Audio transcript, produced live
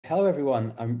Hello,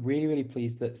 everyone. I'm really, really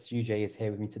pleased that Stu Jay is here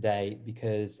with me today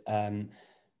because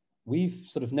we've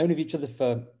sort of known of each other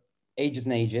for ages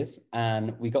and ages,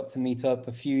 and we got to meet up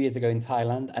a few years ago in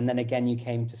Thailand. And then again, you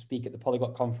came to speak at the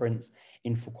Polyglot Conference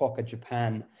in Fukuoka,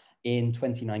 Japan in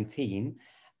 2019.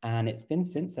 And it's been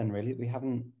since then, really, we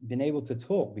haven't been able to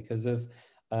talk because of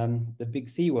the big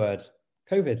C word,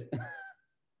 COVID.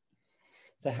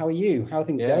 So how are you? How are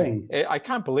things Yeah, going? I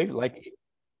can't believe it.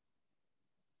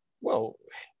 Well,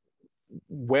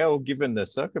 well, given the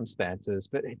circumstances,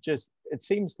 but it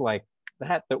seems like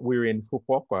that we're in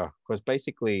Fukuoka because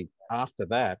basically after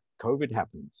that, COVID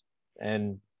happened,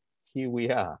 and here we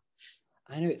are.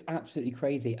 I know it's absolutely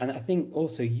crazy. And I think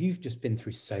also you've just been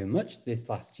through so much this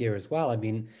last year as well. I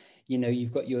mean,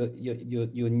 you've got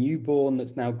your newborn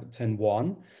that's now turned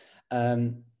one.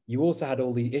 You also had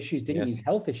all the issues, didn't you? Yes.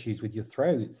 Health issues with your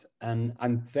throat. And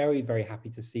I'm very, very happy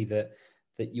to see that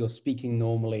you're speaking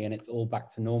normally and it's all back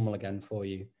to normal again for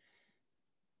you.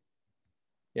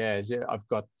 Yeah, I've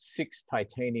got 6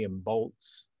 titanium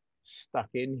bolts stuck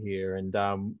in here,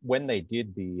 and when they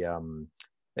did the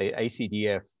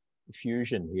ACDF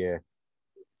fusion here,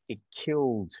 it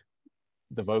killed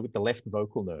the left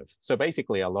vocal nerve. So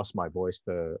basically, I lost my voice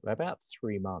for about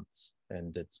 3 months,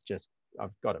 and it's just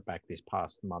I've got it back this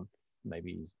past month,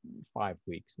 maybe 5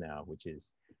 weeks now, which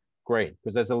is great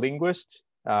because as a linguist,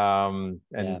 Yeah.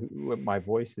 and my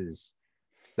voice is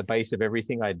the base of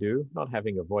everything I do. Not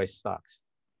having a voice sucks.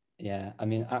 Yeah, I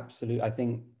mean, absolutely. I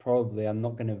think probably I'm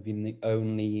not going to be the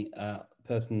only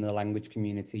person in the language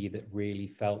community that really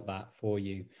felt that for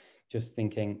you. Just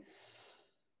thinking,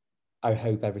 I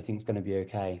hope everything's going to be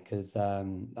okay because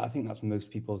I think that's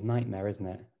most people's nightmare, isn't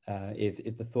it?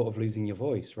 If the thought of losing your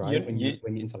voice, right? You, When you,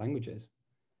 you're into languages.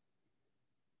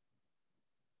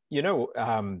 you know,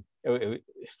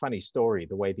 funny story,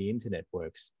 the way the internet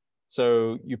works.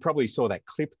 So you probably saw that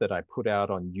clip that I put out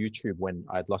on YouTube when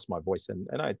I'd lost my voice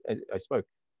and I spoke.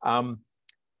 Um,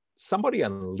 Somebody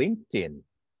on LinkedIn,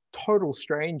 total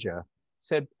stranger,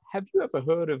 said, "Have you ever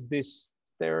heard of this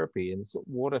therapy?" And it's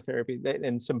water therapy.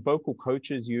 And some vocal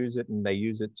coaches use it, and they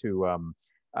use it to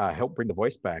help bring the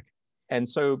voice back. And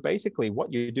so basically,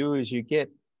 what you do is you get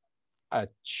a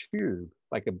tube,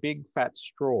 like a big fat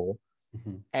straw,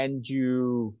 Mhm. and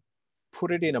you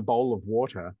put it in a bowl of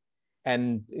water.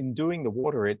 And in doing the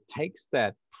water, it takes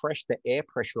the air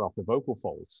pressure off the vocal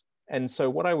folds. And so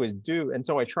what I was do, and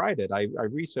so I tried it. I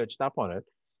researched up on it,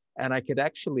 and I could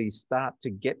actually start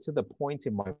to get to the point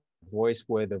in my voice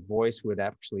where the voice would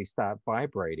actually start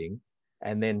vibrating,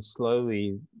 and then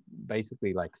slowly,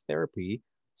 basically like therapy,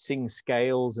 sing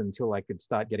scales until I could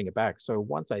start getting it back. So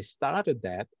once I started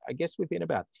that, I guess within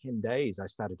about 10 days, I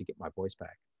started to get my voice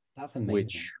back, That's amazing.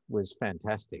 which was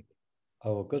fantastic.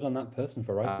 Oh, well, good on that person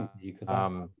for writing Uh, to you because that's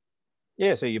um,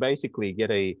 yeah, so you basically get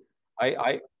I,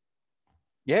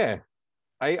 yeah,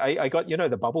 I got,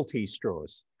 the bubble tea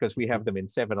straws because we have them in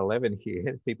 7-Eleven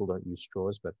here. People don't use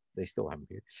straws, but they still have them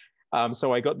here.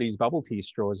 So I got these bubble tea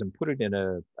straws and put it in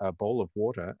a bowl of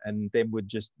water and then would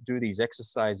just do these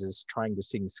exercises trying to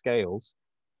sing scales,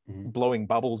 Mhm. blowing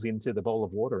bubbles into the bowl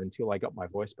of water until I got my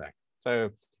voice back.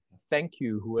 So thank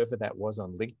you, whoever that was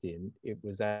on LinkedIn. It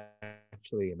was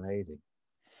actually amazing.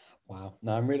 Wow.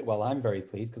 No, I'm very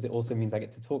pleased because it also means I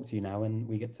get to talk to you now and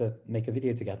we get to make a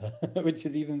video together, which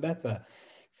is even better.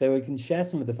 So we can share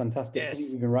some of the fantastic things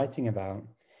Yes. we've been writing about.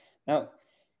 Now,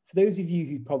 for those of you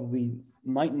who probably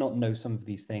might not know some of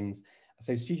these things,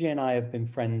 so Studio and I have been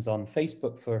friends on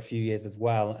Facebook for a few years as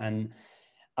well. And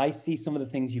I see some of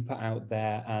the things you put out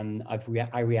there and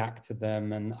I react to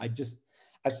them and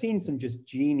I've seen some just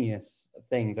genius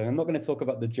things. And I'm not going to talk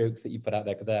about the jokes that you put out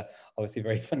there because they're obviously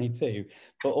very funny too,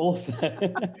 but also,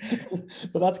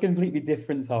 but that's a completely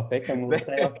different topic and we'll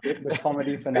stay off the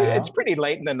comedy for It's now. pretty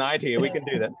late in the night here. We can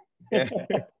do that. Yeah.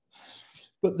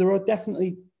 But there are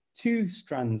definitely two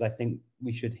strands I think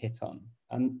we should hit on.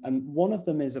 And one of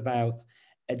them is about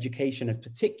education, and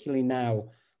particularly now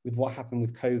with what happened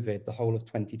with COVID, the whole of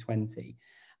 2020.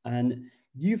 And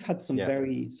you've had some Yeah.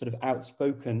 very sort of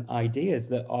outspoken ideas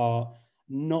that are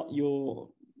not your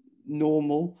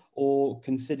normal or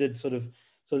considered sort of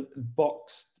the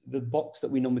box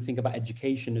that we normally think about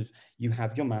education of you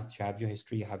have your maths, you have your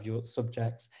history, you have your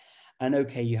subjects. And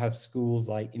okay, you have schools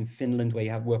like in Finland where you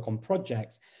have work on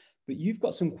projects, but you've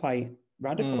got some quite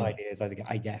radical Mm. ideas,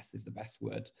 I guess is the best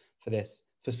word for this,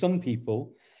 for some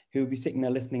people who will be sitting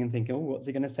there listening and thinking, oh, what's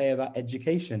he going to say about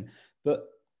education? But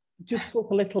just talk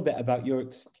a little bit about your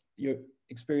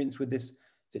experience with this,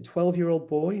 is it 12-year-old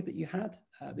boy that you had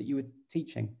that you were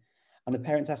teaching? And the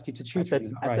parents asked you to At tutor him, the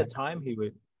is that at the right? time he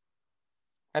was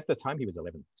at the time he was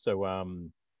 11. So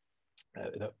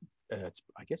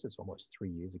I guess it's almost 3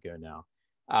 years ago now.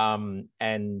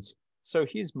 And so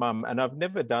his mum, and I've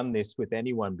never done this with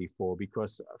anyone before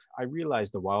because I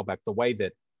realized a while back the way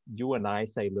that you and I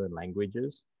say learn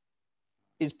languages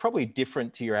is probably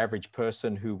different to your average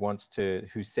person who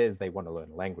says they want to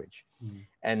learn a language. Mm.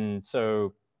 And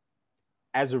so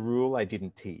as a rule, I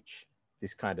didn't teach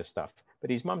this kind of stuff.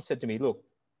 But his mum said to me, look,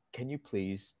 can you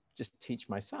please just teach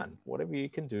my son? Whatever you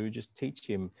can do, just teach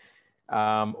him,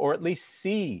 or at least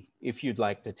see if you'd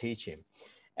like to teach him.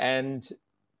 And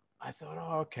I thought,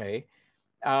 oh, okay.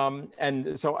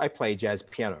 And so I play jazz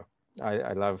piano.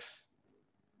 I love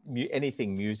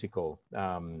anything musical.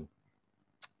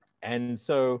 And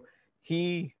so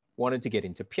he wanted to get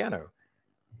into piano.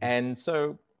 And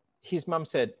so his mum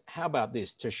said, how about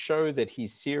this? To show that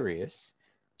he's serious,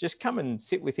 just come and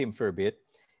sit with him for a bit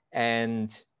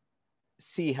and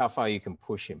see how far you can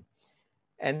push him.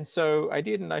 And so I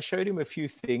did, and I showed him a few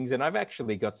things. And I've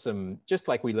actually got some, just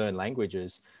like we learn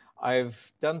languages, I've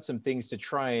done some things to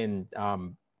try and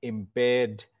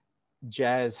embed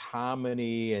jazz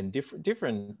harmony and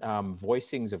different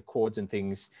voicings of chords and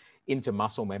things into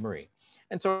muscle memory.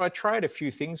 And so I tried a few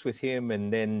things with him,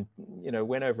 and then, you know,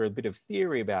 went over a bit of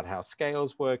theory about how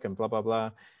scales work and blah, blah,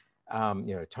 blah.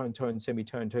 You know, tone, tone,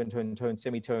 semitone, tone, tone, tone,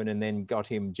 semitone, and then got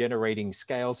him generating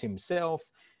scales himself.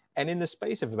 And in the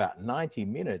space of about 90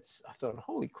 minutes, I thought,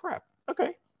 holy crap,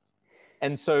 okay.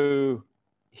 And so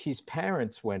his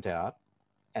parents went out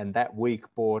and that week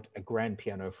bought a grand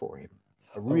piano for him,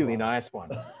 a really nice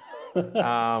one.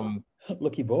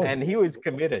 Lucky boy. And he was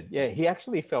committed. Yeah, he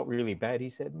actually felt really bad. He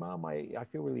said, Mom, I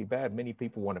feel really bad. Many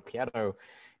people want a piano.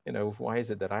 You know, why is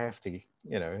it that I have to,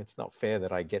 you know, it's not fair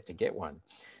that I get to get one.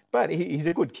 But he's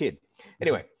a good kid.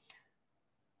 Anyway,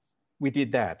 we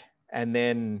did that. And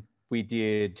then we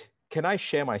did, can I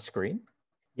share my screen?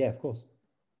 Yeah, of course.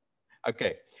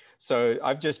 Okay. So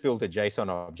I've just built a JSON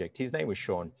object. His name was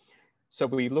Sean. So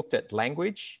we looked at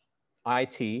language,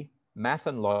 IT, math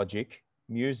and logic,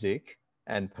 music,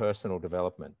 and personal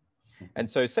development. And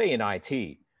so say in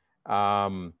IT,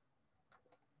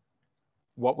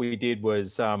 what we did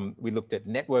was we looked at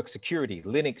network security,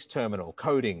 Linux terminal,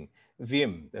 coding,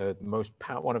 Vim,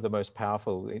 one of the most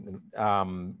powerful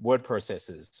word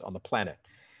processors on the planet.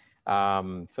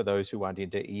 For those who aren't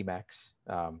into Emacs,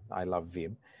 I love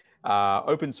Vim.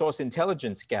 Open source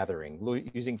intelligence gathering,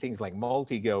 using things like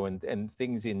Multigo and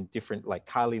things in different, like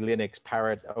Kali Linux,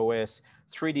 Parrot OS,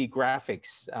 3D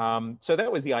graphics. So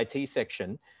that was the IT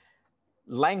section.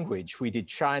 Language, we did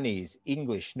Chinese,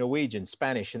 English, Norwegian,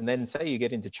 Spanish, and then say you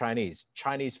get into Chinese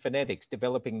phonetics,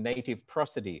 developing native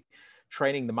prosody,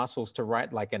 training the muscles to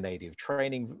write like a native,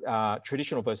 training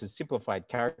traditional versus simplified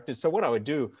characters. So what I would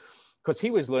do, because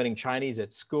he was learning Chinese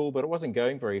at school, but it wasn't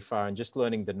going very far, and just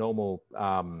learning the normal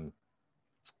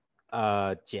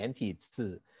简体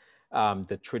字,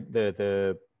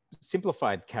 the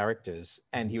simplified characters,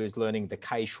 and he was learning the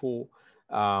开说,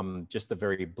 just the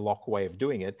very block way of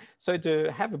doing it. So to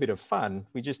have a bit of fun,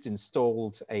 we just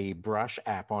installed a brush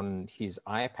app on his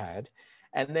iPad,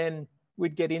 and then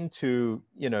we'd get into,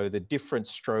 you know, the different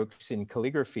strokes in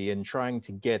calligraphy and trying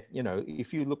to get, you know,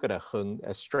 if you look at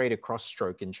a straight across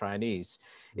stroke in Chinese,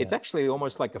 it's actually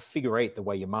almost like a figure eight, the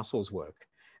way your muscles work.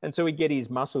 And so we get his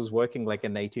muscles working like a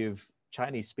native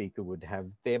Chinese speaker would have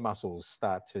their muscles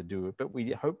start to do it. But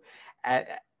we hope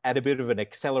at a bit of an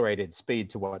accelerated speed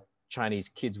to what Chinese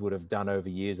kids would have done over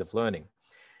years of learning.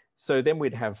 So then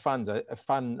we'd have fun.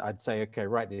 I'd say, okay,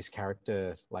 write this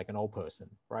character like an old person,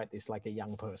 write this like a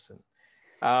young person.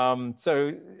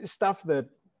 So stuff that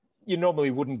you normally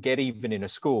wouldn't get even in a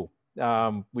school.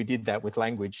 We did that with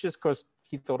language just because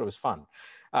he thought it was fun.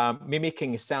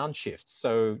 Mimicking sound shifts.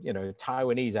 So, you know,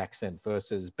 Taiwanese accent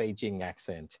versus Beijing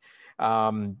accent.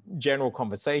 General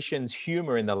conversations,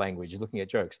 humor in the language, looking at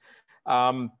jokes.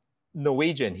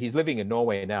 Norwegian, he's living in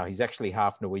Norway now. He's actually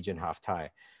half Norwegian, half Thai.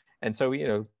 And so, you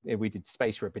know, we did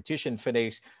space repetition,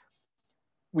 phonetics.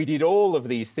 We did all of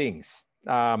these things.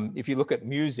 If you look at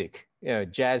music, you know,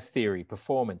 jazz theory,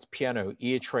 performance, piano,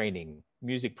 ear training,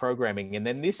 music programming, and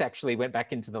then this actually went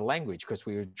back into the language because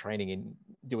we were training in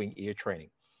doing ear training.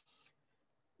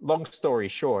 Long story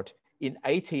short, in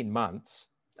 18 months,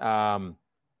 I'll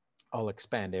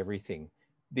expand everything.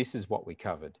 This is what we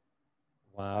covered.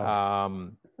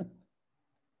 Wow.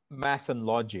 Math and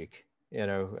logic, you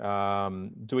know,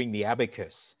 doing the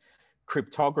abacus,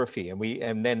 cryptography,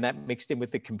 and then that mixed in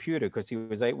with the computer because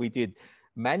we did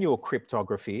manual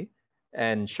cryptography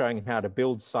and showing him how to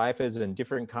build ciphers and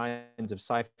different kinds of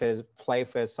ciphers,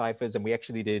 Playfair ciphers, and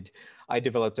I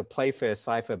developed a Playfair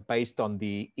cipher based on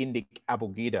the Indic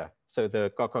abugida, so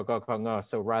the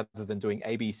so rather than doing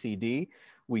ABCD,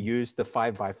 we used the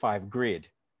 5x5 grid,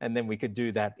 and then we could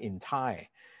do that in Thai.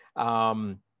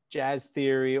 Jazz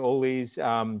theory, all these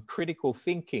critical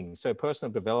thinking, so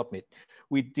personal development.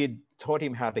 We taught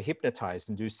him how to hypnotize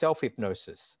and do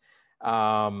self-hypnosis,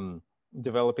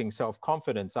 developing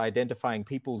self-confidence, identifying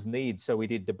people's needs. So we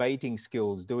did debating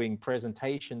skills, doing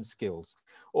presentation skills,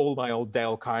 all my old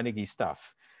Dale Carnegie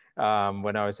stuff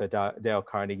when I was a Dale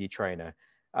Carnegie trainer.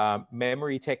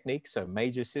 Memory techniques, so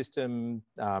major system,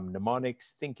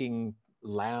 mnemonics, thinking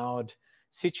loud,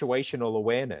 situational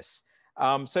awareness.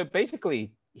 So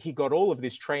basically, he got all of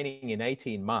this training in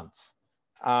 18 months.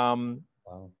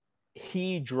 Wow.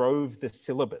 He drove the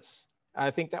syllabus.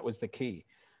 I think that was the key.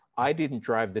 I didn't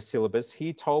drive the syllabus.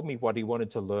 He told me what he wanted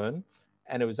to learn,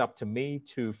 and it was up to me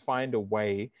to find a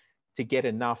way to get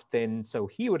enough then so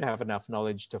he would have enough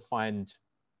knowledge to find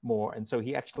more. And so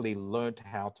he actually learned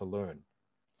how to learn.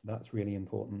 That's really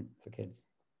important for kids.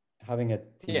 Having a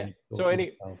team Yeah. So to any,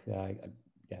 yourself,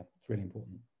 yeah, it's really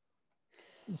important.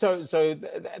 so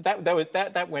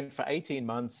that went for 18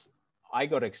 months. I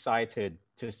got excited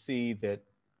to see that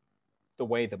the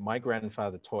way that my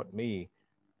grandfather taught me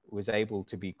was able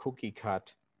to be cookie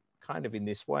cut kind of in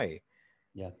this way.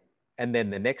 Yeah. And then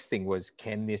the next thing was,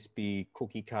 can this be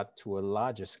cookie cut to a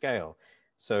larger scale?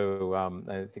 So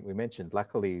I think we mentioned,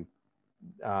 luckily,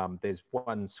 there's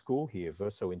one school here,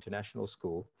 Verso International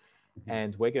School, Mm-hmm.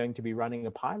 and we're going to be running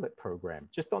a pilot program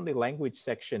just on the language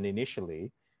section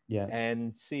initially, Yeah.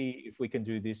 and see if we can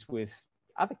do this with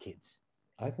other kids.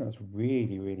 I think that's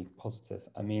really, really positive.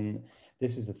 I mean,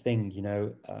 this is the thing,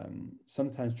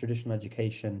 sometimes traditional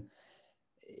education,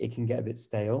 it can get a bit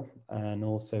stale, and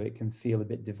also it can feel a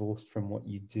bit divorced from what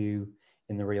you do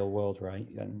in the real world, right?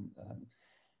 And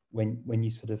when you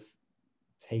sort of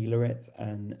tailor it,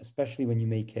 and especially when you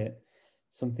make it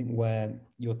something where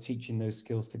you're teaching those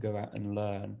skills to go out and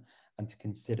learn and to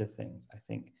consider things, I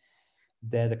think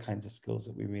they're the kinds of skills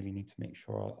that we really need to make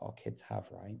sure our kids have,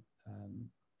 right?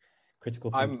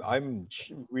 Critical thinking. I'm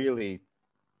really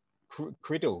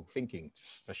critical thinking,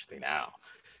 especially now.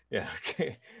 Yeah,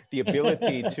 the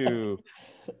ability to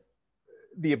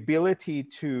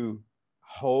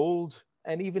hold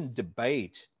and even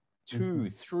debate two,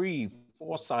 Mhm. 3,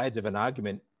 4 sides of an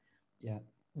argument Yeah.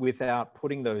 without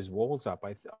putting those walls up.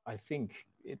 I think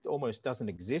it almost doesn't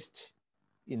exist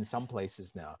in some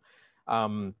places now.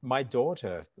 My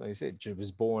daughter, like I said, she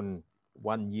was born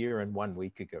 1 year and 1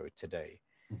 week ago today.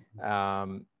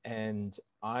 And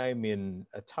I'm in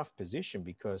a tough position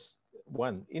because,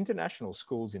 one, international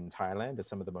schools in Thailand are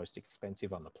some of the most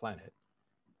expensive on the planet.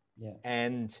 Yeah.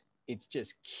 And it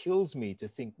just kills me to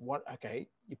think, okay,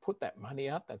 you put that money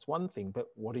out, that's one thing, but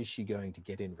what is she going to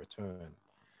get in return?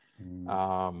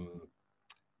 Um,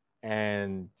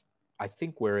 and I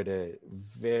think we're at a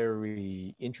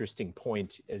very interesting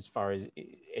point as far as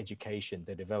education,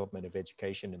 the development of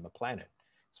education in the planet,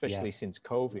 Yeah. especially since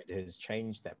COVID has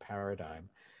changed that paradigm.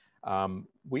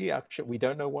 We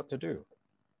don't know what to do.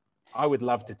 I would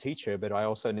love to teach her, but I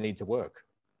also need to work.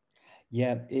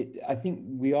 Yeah, I think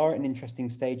we are at an interesting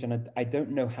stage, and I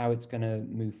don't know how it's going to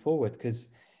move forward, because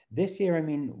this year, I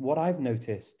mean, what I've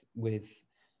noticed with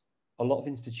a lot of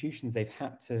institutions, they've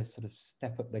had to sort of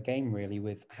step up their game really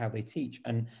with how they teach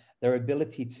and their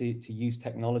ability to use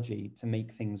technology to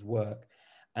make things work.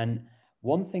 And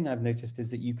one thing I've noticed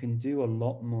is that you can do a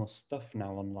lot more stuff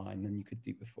now online than you could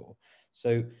do before.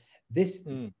 So this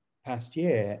past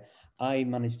year, I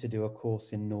managed to do a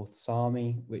course in North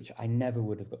Sami, which I never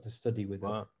would have got to study with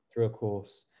Wow. through a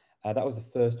course. That was the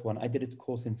first one. I did a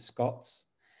course in Scots.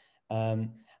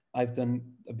 Um, I've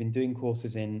been doing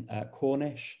courses in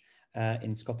Cornish,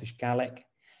 in Scottish Gaelic,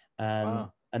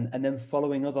 Wow. and then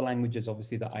following other languages,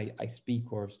 obviously, that I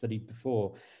speak or have studied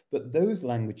before. But those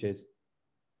languages,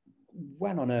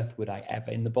 when on earth would I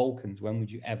ever, in the Balkans, when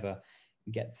would you ever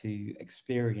get to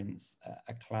experience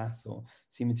a class or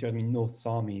see material? I mean, North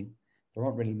Sami, there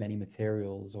aren't really many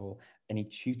materials or any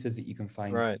tutors that you can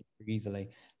find Right. easily.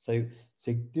 So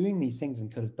doing these things and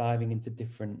kind of diving into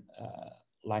different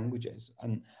languages,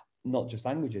 and not just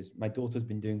languages. My daughter's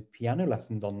been doing piano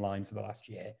lessons online for the last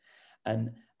year,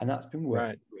 and that's been working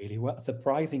Right. really well,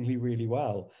 surprisingly really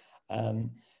well.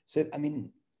 So I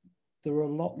mean, there are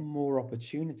a lot more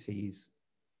opportunities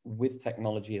with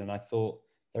technology than I thought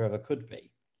there ever could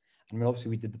be. I mean,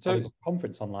 obviously, we did the So, Polyglot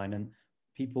conference online, and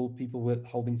people were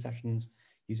holding sessions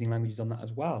using languages on that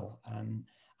as well, and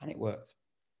it worked,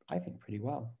 I think, pretty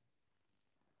well.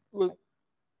 well,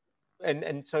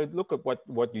 and so look at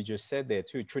what you just said there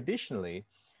too. Traditionally,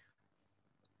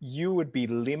 you would be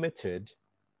limited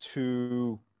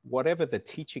to whatever the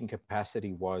teaching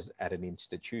capacity was at an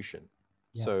institution.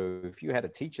 Yeah, So if you had a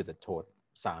teacher that taught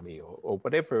Sami or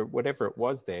whatever it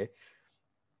was there,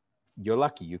 you're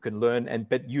lucky. You can learn,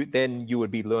 but you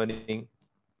would be learning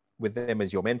with them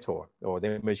as your mentor or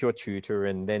them as your tutor,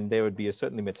 and then there would be a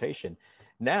certain limitation.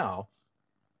 Now,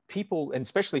 people, and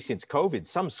especially since COVID,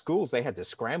 some schools, they had to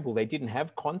scramble. They didn't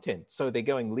have content. So they're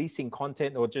going leasing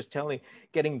content or just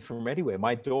getting from anywhere.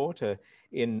 My daughter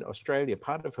in Australia,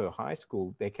 part of her high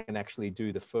school, they can actually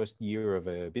do the first year of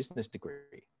a business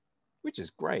degree, which is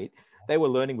great. They were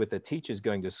learning with the teachers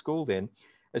going to school then.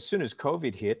 As soon as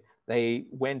COVID hit, they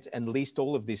went and leased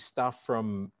all of this stuff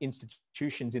from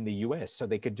institutions in the US so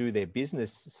they could do their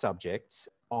business subjects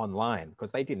online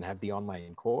because they didn't have the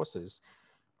online courses.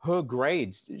 Her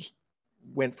grades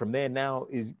went from there, now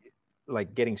is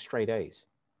like getting straight A's.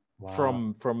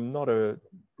 Wow. From not a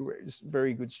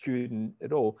very good student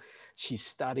at all. She's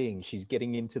studying, she's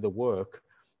getting into the work.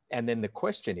 And then the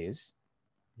question is,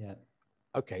 Yeah.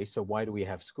 okay, so why do we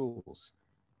have schools?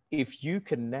 If you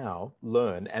can now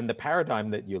learn, and the paradigm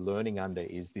that you're learning under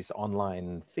is this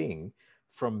online thing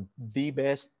from the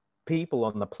best people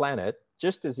on the planet,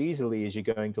 just as easily as you're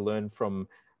going to learn from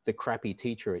the crappy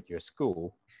teacher at your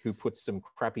school who puts some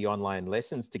crappy online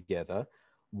lessons together,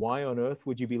 why on earth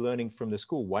would you be learning from the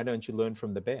school? Why don't you learn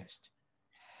from the best?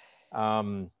 I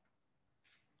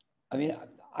mean,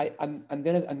 I'm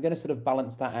gonna sort of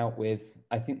balance that out with,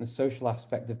 I think the social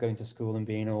aspect of going to school and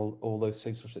being all those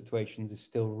social situations is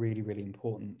still really, really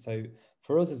important. So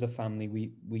for us as a family,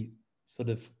 we sort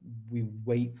of we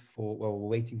wait for, well, we're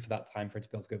waiting for that time for her to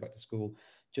be able to go back to school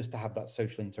just to have that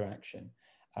social interaction.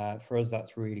 For us,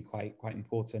 that's really quite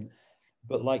important.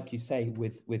 But like you say,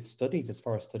 with studies, as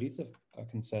far as studies are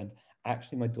concerned,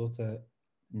 actually my daughter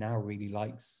now really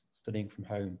likes studying from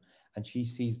home, and she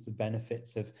sees the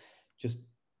benefits of just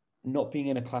not being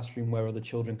in a classroom where other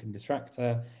children can distract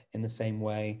her in the same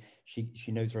way. She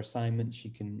knows her assignments, she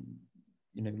can,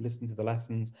 listen to the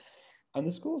lessons. And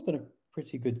the school's done a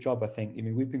pretty good job, I think. I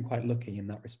mean, we've been quite lucky in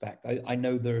that respect. I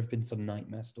know there have been some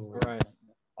nightmare stories.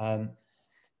 Right.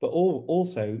 But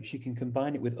also she can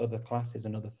combine it with other classes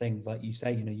and other things. Like you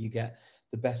say, you get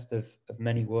the best of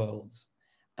many worlds,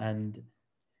 and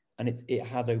it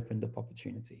has opened up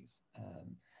opportunities.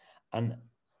 And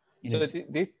So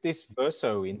this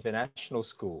Verso International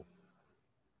School,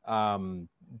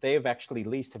 they've actually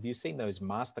leased, have you seen those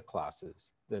master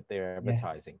classes that they're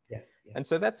advertising? Yes. And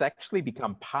so that's actually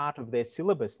become part of their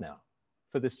syllabus now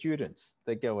for the students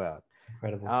that go out.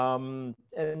 Incredible.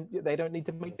 And they don't need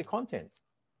to make the content.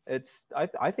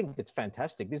 I think it's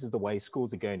fantastic. This is the way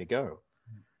schools are going to go.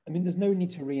 I mean, there's no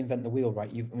need to reinvent the wheel,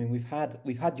 right?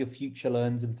 We've had your Future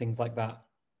Learns and things like that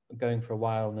going for a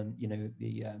while, and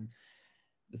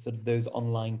the sort of those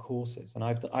online courses, and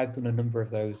I've done a number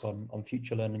of those on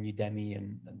Future Learn and Udemy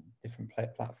and different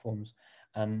platforms,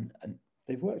 and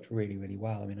they've worked really, really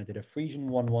well. I mean, I did a Frisian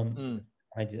one once.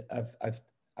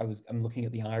 I'm looking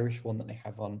at the Irish one that they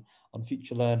have on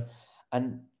Future Learn,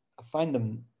 and I find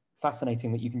them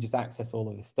fascinating that you can just access all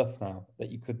of this stuff now that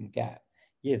you couldn't get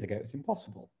years ago. It's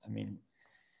impossible. I mean,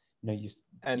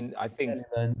 I think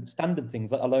learn standard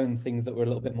things, let alone things that were a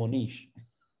little bit more niche.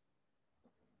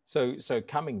 So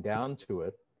coming down to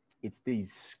it, it's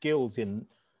these skills in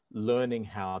learning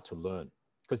how to learn,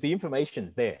 because the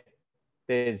information's there.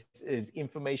 There's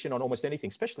information on almost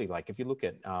anything, especially like if you look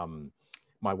at,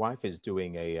 my wife is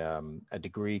doing a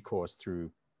degree course through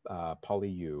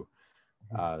PolyU,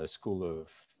 the School of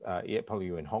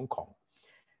PolyU in Hong Kong.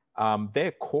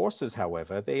 Their courses,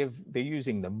 however, they're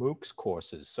using the MOOCs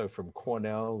courses, so from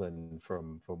Cornell and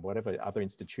from whatever other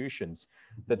institutions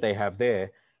that they have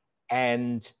there,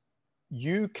 and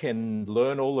you can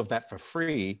learn all of that for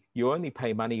free. You only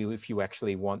pay money if you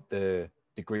actually want the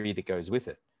degree that goes with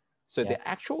it. So the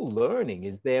actual learning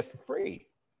is there for free.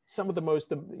 Some of the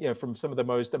most, from some of the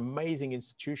most amazing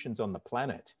institutions on the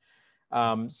planet.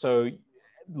 So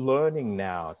learning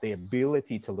now, the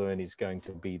ability to learn is going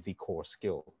to be the core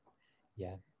skill.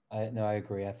 Yeah, I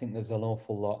agree. I think there's an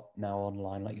awful lot now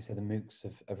online. Like you said, the MOOCs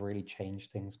have really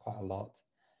changed things quite a lot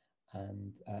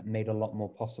and made a lot more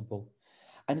possible.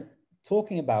 And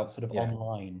talking about sort of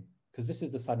online, because this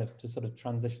is the side of to sort of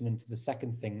transition into the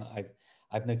second thing that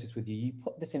I've noticed with you. You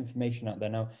put this information out there.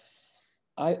 Now,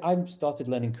 I've started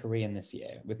learning Korean this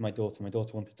year with my daughter. My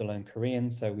daughter wanted to learn Korean,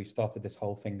 so we started this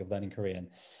whole thing of learning Korean.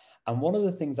 And one of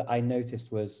the things that I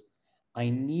noticed was I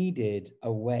needed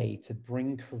a way to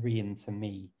bring Korean to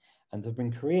me and to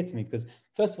bring Korea to me, because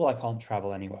first of all, I can't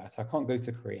travel anywhere, so I can't go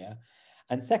to Korea.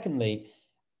 And secondly,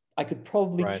 I could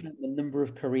probably count the number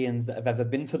of Koreans that have ever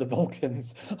been to the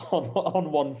Balkans on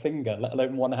one finger, let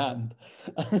alone one hand.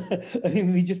 I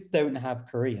mean, we just don't have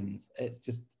Koreans. It's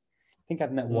just, I think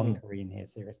I've met one Korean here,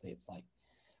 seriously. It's like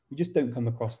we just don't come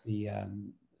across the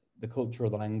culture or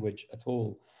the language at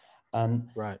all.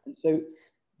 Right. And so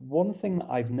one thing that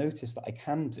I've noticed that I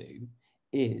can do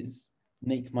is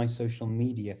make my social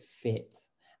media fit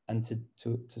and to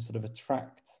sort of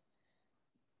attract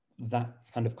that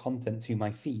kind of content to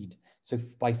my feed. So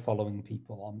by following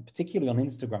people on, particularly on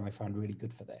Instagram, I found really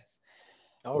good for this.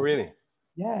 Oh, But really?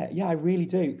 yeah, I really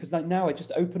do. Because like now I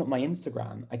just open up my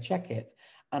Instagram, I check it,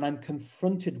 and I'm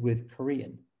confronted with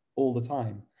Korean all the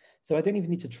time. So I don't even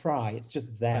need to try, it's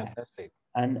just there. Fantastic.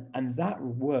 And that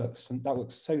works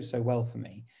so well for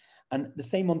me. And the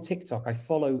same on TikTok. I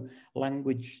follow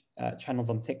language channels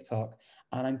on TikTok,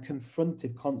 and I'm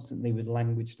confronted constantly with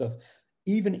language stuff.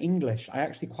 Even English, I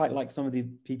actually quite like some of the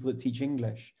people that teach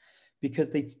English,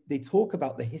 because they talk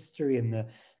about the history and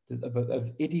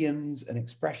of idioms and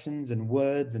expressions and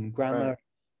words and grammar, Right.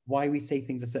 why we say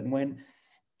things a certain way. And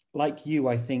like you,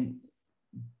 I think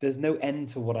there's no end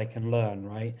to what I can learn,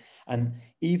 right? And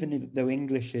even though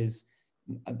English is,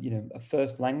 a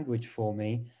first language for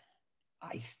me,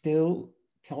 I still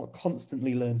can't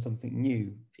constantly learn something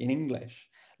new in English,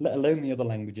 let alone the other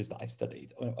languages that I've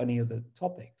studied or any other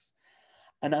topics.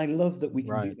 And I love that we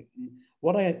can do Right. that.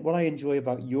 What I enjoy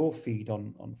about your feed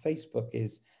on Facebook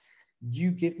is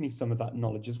you give me some of that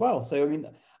knowledge as well. So I mean,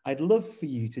 I'd love for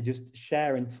you to just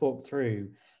share and talk through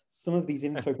some of these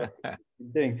infographics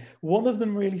you're doing. One of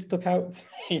them really stuck out to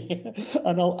me,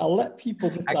 and I'll let people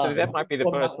Actually, decide that might be the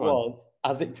what first that one. was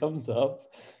as it comes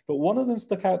up. But one of them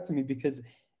stuck out to me because,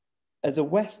 as a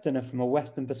Westerner from a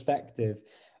Western perspective,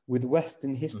 with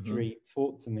Western Mm-hmm. history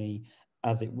taught to me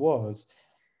as it was,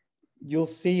 you'll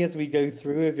see as we go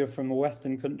through, if you're from a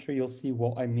Western country, you'll see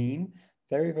what I mean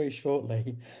very, very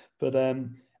shortly. But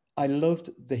I loved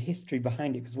the history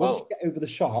behind it, because once you Well, get over the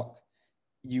shock,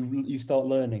 you start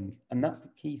learning. And that's the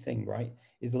key thing, right?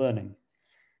 Is learning.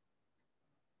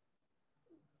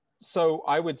 so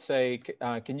I would say,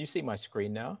 can you see my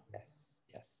screen now? Yes,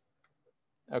 yes.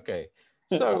 Okay.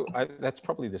 So that's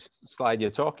probably the slide you're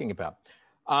talking about.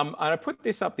 And I put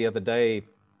this up the other day.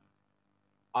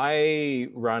 I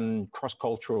run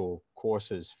cross-cultural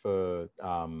courses for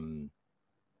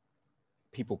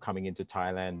people coming into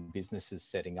Thailand, businesses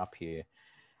setting up here.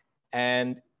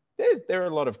 And there are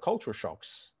a lot of cultural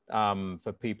shocks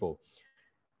for people.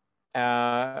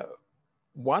 Uh,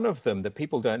 One of them that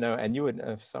people don't know, and you would,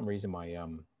 for some reason,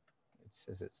 it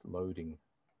says it's loading.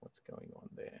 What's going on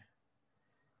there?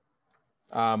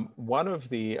 One of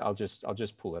the, I'll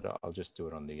just pull it up. I'll just do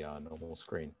it on the normal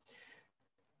screen.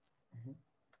 Mhm.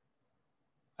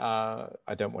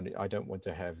 I don't want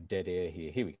to have dead air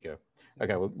here. Here we go.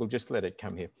 Okay, we'll just let it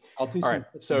come here. I'll do All some right.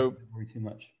 cooking, So don't worry too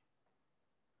much.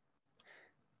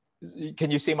 can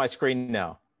you see my screen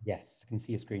now? Yes, I can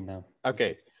see your screen now.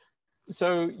 Okay.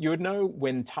 So you would know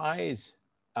when Thais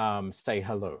say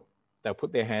hello, they'll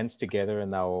put their hands together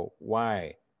and they'll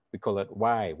why. We call it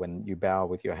why when you bow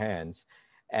with your hands.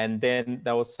 And then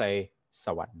they'll say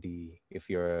sawaddi. If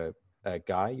you're a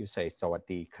guy, you say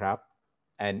sawaddi krap.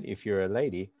 And if you're a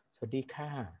lady, sawaddi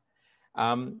ka.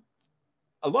 Um,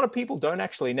 a lot of people don't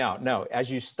actually now. No,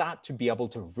 as you start to be able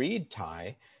to read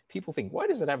Thai, people think, why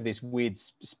does it have this weird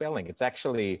spelling? It's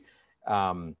actually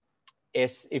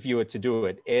if you were to do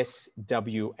it,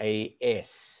 SWASDI,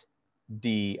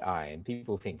 and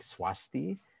people think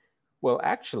swasti. Well,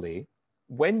 actually,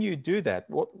 when you do that,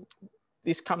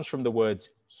 this comes from the words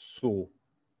su,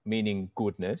 meaning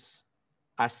goodness,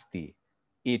 asti,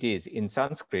 it is in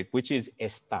Sanskrit, which is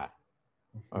esta.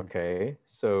 Mhm. Okay,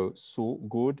 so su,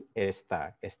 good,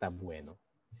 está bueno.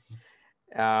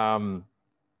 Um,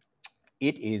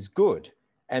 it is good.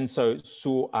 And so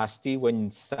su asti, when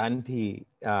santi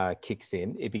kicks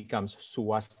in, it becomes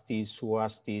suasti,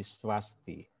 suasti,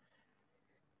 svasti.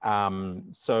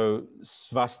 So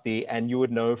svasti, and you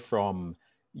would know from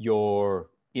your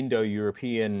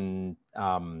Indo-European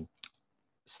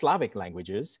Slavic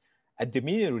languages, a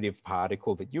diminutive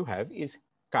particle that you have is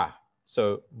ka.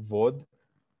 So water,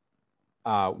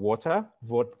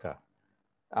 vodka,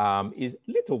 is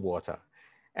little water.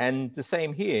 And the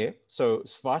same here. So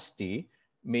svasti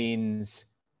means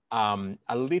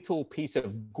a little piece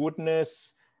of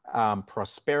goodness,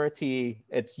 prosperity.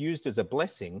 It's used as a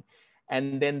blessing.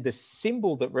 And then the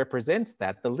symbol that represents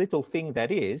that, the little thing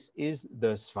that is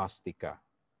the svastika.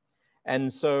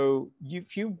 And so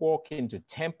if you walk into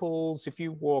temples, if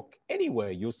you walk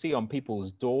anywhere, you'll see on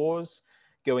people's doors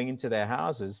going into their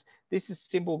houses, this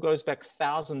symbol goes back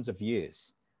thousands of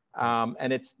years.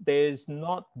 And there's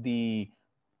not the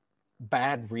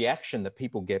bad reaction that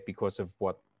people get because of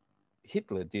what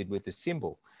Hitler did with the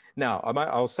symbol. Now,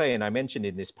 I'll say, and I mentioned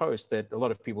in this post that a lot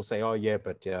of people say, oh yeah,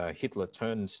 but Hitler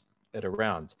turned it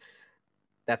around.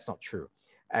 That's not true.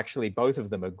 Actually, both of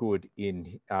them are good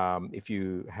in, if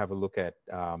you have a look at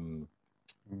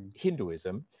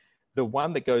Hinduism, the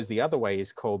one that goes the other way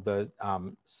is called the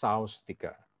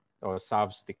Saustika or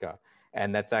Savstika.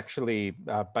 And that's actually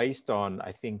based on,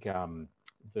 I think,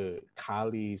 the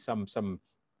Kali,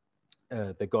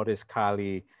 the goddess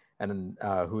Kali, and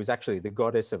who is actually the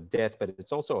goddess of death, but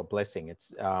it's also a blessing.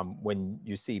 It's when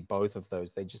you see both of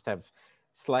those, they just have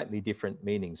slightly different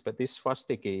meanings. But this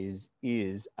swastika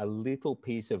is a little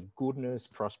piece of goodness,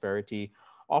 prosperity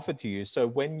offered to you. So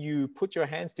when you put your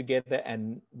hands together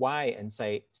and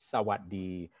say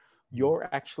Sawaddi, you're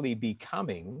actually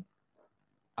becoming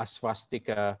a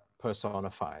swastika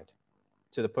personified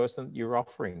to the person you're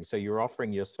offering. So you're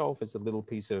offering yourself as a little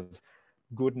piece of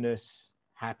goodness,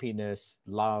 happiness,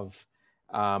 love.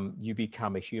 You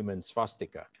become a human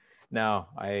swastika. Now,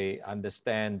 I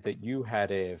understand that you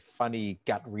had a funny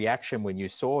gut reaction when you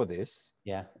saw this.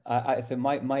 Yeah. So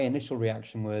my initial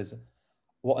reaction was,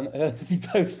 what on earth has he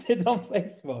posted on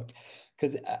Facebook?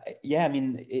 Because, yeah, I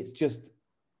mean, it's just,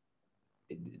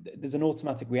 there's an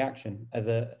automatic reaction as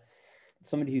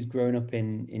somebody who's grown up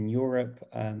in Europe,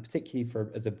 particularly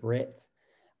as a Brit.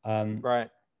 Right.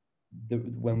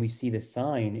 When we see the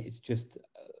sign, it's just,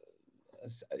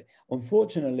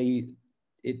 unfortunately,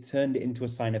 it turned it into a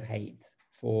sign of hate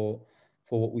for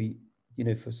what we,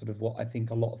 for sort of what I think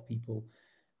a lot of people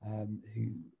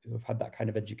who have had that kind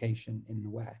of education in the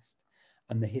West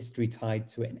and the history tied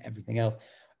to it and everything else.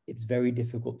 It's very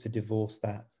difficult to divorce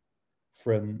that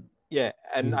from. Yeah,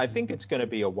 and I think it's going to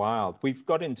be a while. We've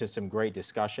got into some great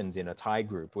discussions in a Thai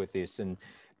group with this, and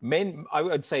men, I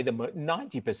would say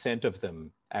 90% of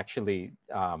them actually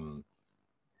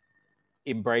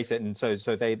embrace it, and so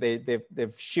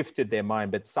they've shifted their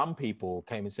mind. But some people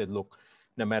came and said, "Look,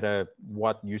 no matter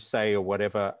what you say or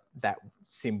whatever, that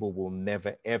symbol will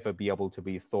never ever be able to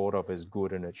be thought of as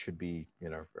good, and it should be,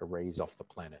 erased off the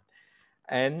planet."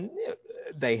 And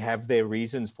they have their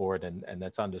reasons for it, and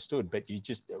that's understood. But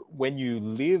when you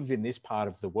live in this part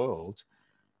of the world,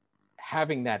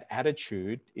 having that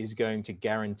attitude is going to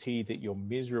guarantee that you're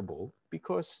miserable,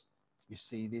 because you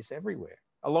see this everywhere,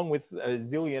 along with a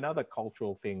zillion other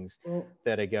cultural things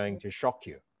that are going to shock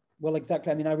you. Well,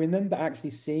 exactly. I mean, I remember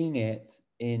actually seeing it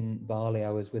in Bali. I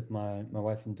was with my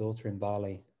wife and daughter in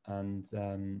Bali, and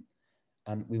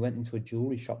we went into a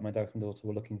jewelry shop. My wife and daughter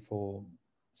were looking for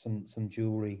some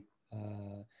jewelry.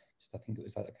 I think it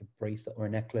was like a bracelet or a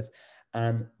necklace,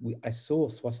 and I saw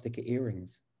swastika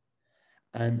earrings,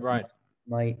 and right.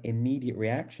 my immediate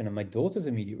reaction and my daughter's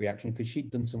immediate reaction, because she'd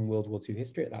done some World War II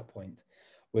history at that point,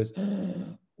 was,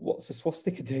 "What's a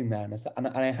swastika doing there?" And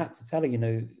I had to tell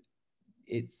her,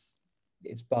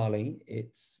 it's Bali,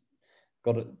 it's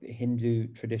got a Hindu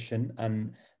tradition,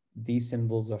 and these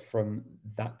symbols are from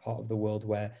that part of the world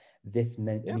where this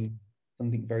means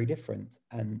something very different.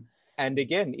 And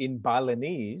again, in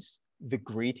Balinese, the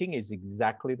greeting is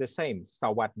exactly the same.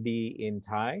 Sawaddi in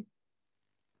Thai,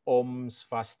 Om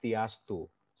Swastiastu.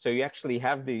 So you actually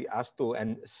have the astu,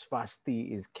 and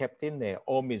swasti is kept in there.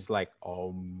 Om is like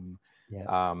Om,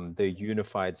 the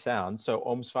unified sound. So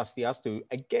Om Swastiastu,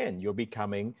 again, you're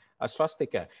becoming a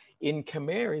swastika. In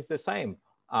Khmer is the same,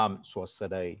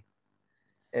 Swasadai,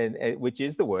 and which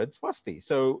is the word swasti.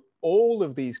 So all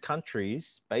of these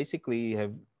countries basically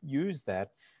have used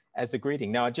that as a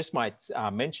greeting. Now, I just might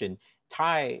mention,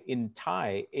 in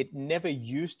Thai, it never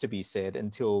used to be said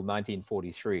until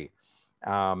 1943.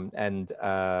 And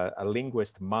a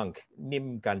linguist monk,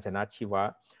 Nim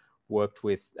Gantanachiwa, worked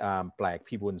with Black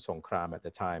people in Songkram at the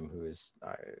time, who is,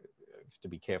 to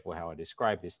be careful how I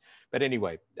describe this. But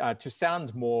anyway, to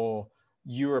sound more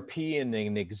European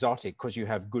and exotic, because you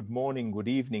have good morning, good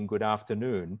evening, good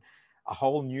afternoon, a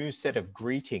whole new set of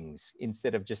greetings,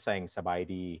 instead of just saying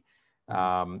sabaidi,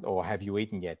 or have you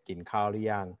eaten yet, kin khao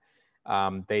liyang.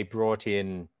 They brought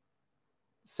in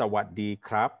sawaddi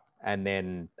krap, and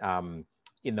then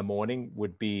in the morning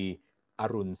would be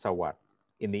arun sawat,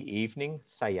 in the evening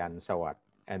sayan sawat,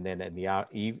 and then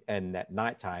and at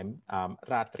nighttime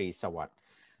ratri sawat.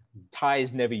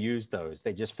 Thais never used those.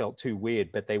 They just felt too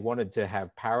weird, but they wanted to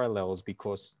have parallels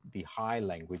because the high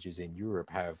languages in Europe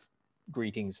have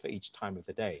greetings for each time of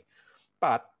the day.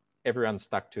 But everyone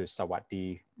stuck to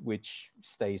Sawaddi, which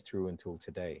stays through until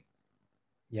today.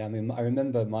 Yeah, I mean, I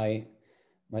remember my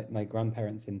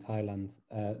grandparents in Thailand,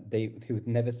 they would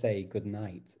never say good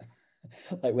night.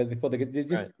 Like before they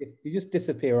just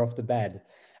disappear off the bed,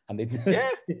 and they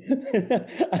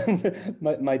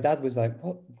my dad was like,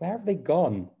 "What? Where have they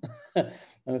gone?"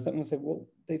 And someone said, "Well,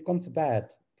 they've gone to bed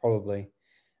probably."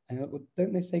 And I went, "Well,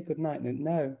 don't they say good night?"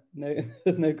 No,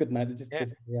 there's no good night. They just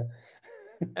disappear.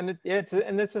 And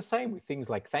it's the same with things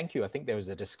like thank you. I think there was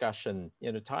a discussion,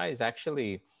 Thai is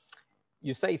actually,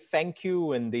 you say thank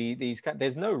you, and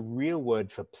there's no real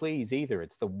word for please either.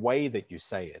 It's the way that you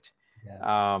say it.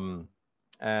 Yeah.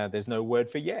 There's no word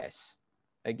for yes.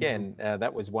 Again,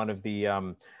 that was one of the,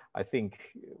 I think,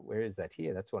 where is that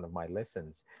here? That's one of my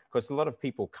lessons. Because a lot of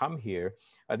people come here.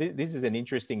 This is an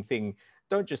interesting thing.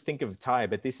 Don't just think of Thai,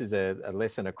 but this is a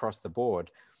lesson across the board.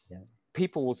 Yeah.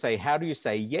 People will say, how do you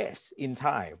say yes in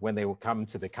Thai when they will come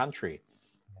to the country?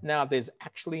 Now, there's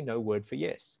actually no word for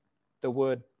yes.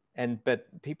 But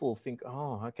people think,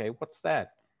 oh, okay, what's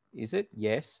that? Is it?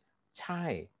 Yes,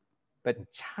 Thai.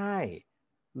 But Thai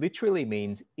literally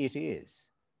means it is.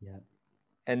 Yeah.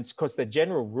 And because the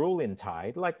general rule in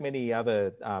Thai, like many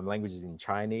other languages in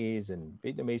Chinese and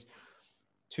Vietnamese,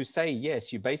 to say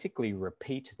yes, you basically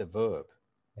repeat the verb.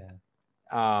 Yeah.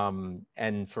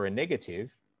 And for a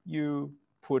negative, you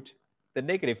put the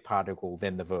negative particle,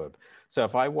 then the verb. So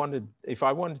if I wanted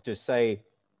to say,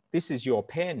 this is your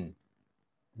pen,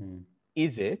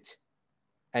 is it?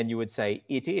 And you would say,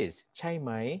 it is. Chai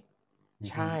mai?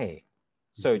 Chai.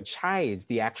 So chai is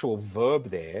the actual verb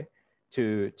there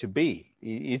to be.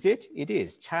 Is it? It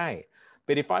is. Chai.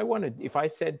 But if I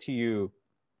said to you,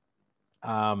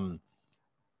 rap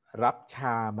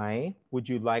cha mai? Would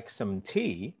you like some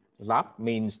tea? Rap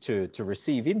means to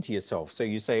receive into yourself. So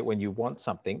you say when you want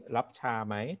something, rap cha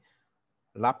mai?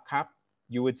 Rap kap?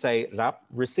 You would say rap,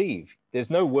 receive. There's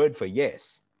no word for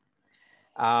yes.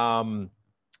 However,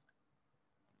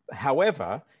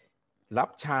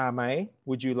 rap cha mai?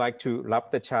 Would you like to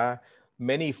rap the cha?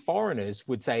 Many foreigners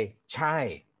would say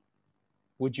chai.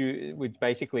 Which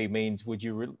basically means, would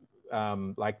you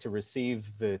like to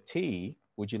receive the tea?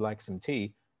 Would you like some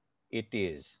tea? It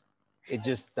is. It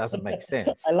just doesn't make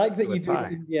sense. I like that you do an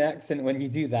Thai. Indian accent when you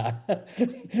do that.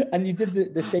 And you did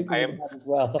the shaking of the head as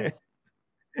well.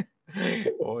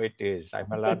 Oh, it is.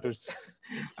 I'm allowed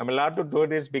to do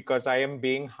this because I am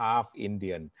being half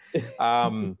Indian.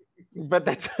 But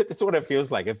that's what it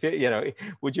feels like.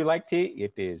 Would you like tea?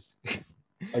 It is.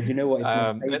 Oh, do you know what? It's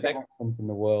my favorite accent in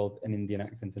the world, an Indian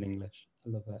accent in English. I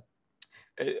love it.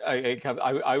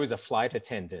 I was a flight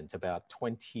attendant about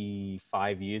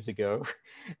 25 years ago,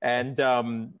 and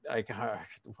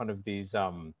one of these,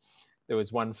 there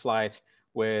was one flight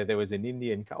where there was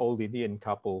an old Indian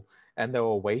couple, and they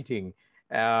were waiting.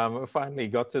 Finally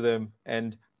got to them,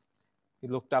 and he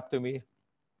looked up to me.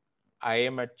 I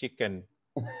am a chicken.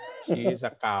 She is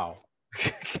a cow.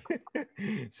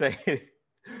 So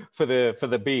for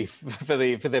the beef, for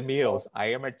the meals, I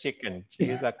am a chicken. She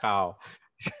is a cow.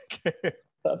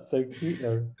 That's so cute,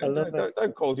 though. I love it.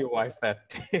 Don't call your wife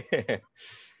that.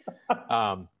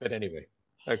 But anyway,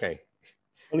 okay.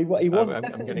 Well, he wasn't I'm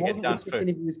definitely going to wasn't get a done chicken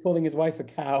if he was calling his wife a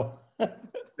cow. Oh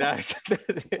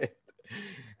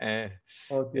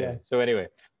dear. Yeah. So anyway,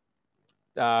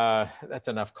 that's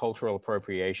enough cultural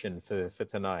appropriation for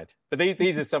tonight. But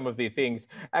these are some of the things.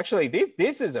 Actually,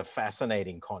 this is a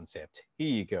fascinating concept. Here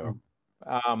you go.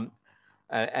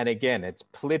 And again, it's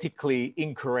politically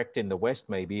incorrect in the West,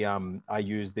 maybe. I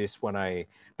use this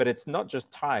but it's not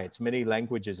just Thai, it's many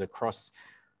languages across.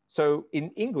 So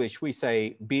in English, we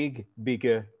say big,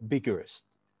 bigger, biggest,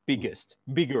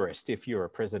 if you're a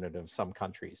president of some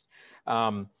countries.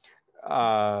 Tall,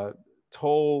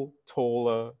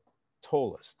 taller,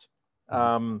 tallest.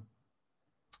 But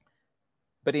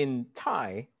in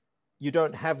Thai, you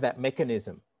don't have that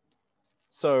mechanism.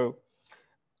 So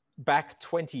back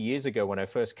 20 years ago when I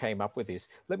first came up with this,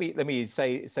 let me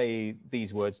say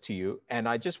these words to you, and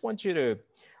I just want you to,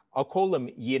 I'll call them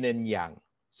yin and yang.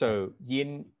 So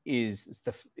yin is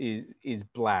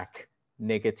black,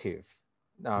 negative.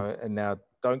 And now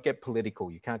don't get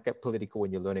political. You can't get political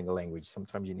when you're learning a language.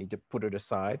 Sometimes you need to put it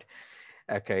aside.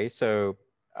 Okay, so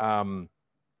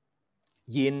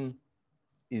yin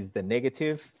is the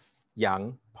negative,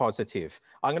 yang, positive.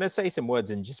 I'm going to say some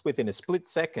words, and just within a split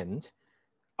second,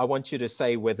 I want you to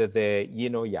say whether they're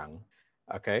yin or yang,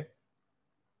 okay?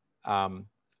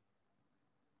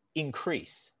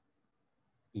 Increase.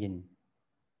 Yin.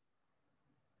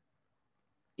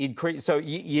 Increase, so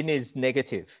yin is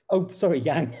negative. Oh, sorry,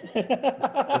 yang.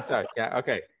 Sorry, yeah,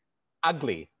 okay.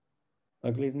 Ugly.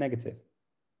 Ugly is negative.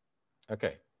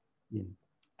 Okay. Yin.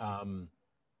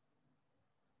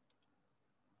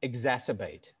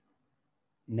 Exacerbate.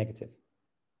 Negative.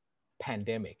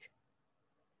 Pandemic.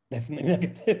 Definitely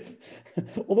negative.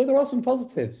 Although there are some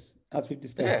positives, as we've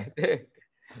discussed. Yeah.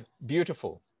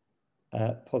 Beautiful.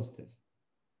 Positive.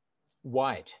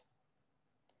 White.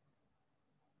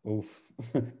 Oof.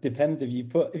 Depends if you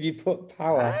put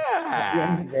power at the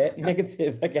end of it.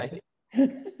 Negative, I guess.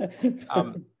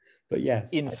 But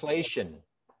yes. Inflation.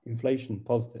 Inflation,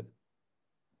 positive.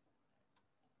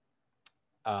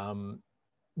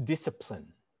 Discipline.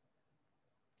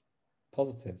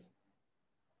 Positive.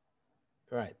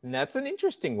 Right. And that's an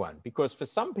interesting one, because for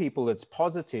some people it's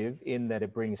positive in that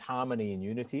it brings harmony and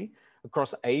unity.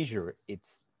 Across Asia,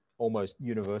 it's almost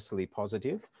universally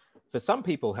positive. For some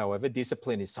people, however,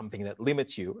 discipline is something that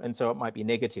limits you, and so it might be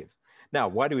negative. Now,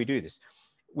 why do we do this?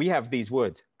 We have these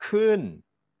words, kun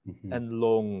and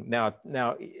long. Now,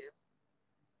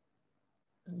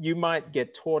 you might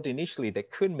get taught initially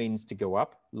that kun means to go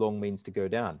up, long means to go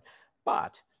down.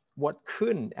 But what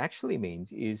kun actually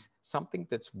means is something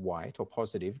that's white or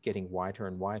positive, getting whiter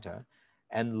and whiter,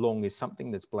 and long is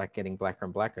something that's black, getting blacker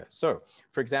and blacker. So,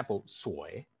 for example,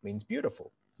 sui means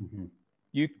beautiful.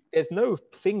 There's no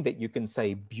thing that you can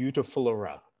say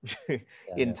beautifuler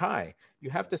in Thai. You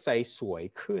have to say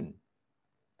sui kun,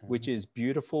 which is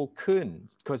beautiful kun,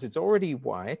 because it's already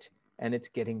white and it's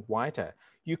getting whiter.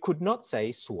 You could not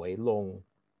say sui long.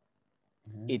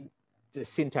 It's a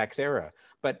syntax error.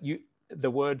 But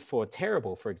the word for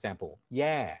terrible, for example,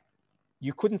 yeah,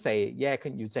 you couldn't say yeah,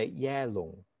 couldn't you say yeah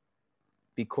long?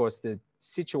 Because the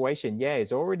situation, yeah,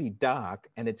 is already dark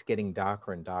and it's getting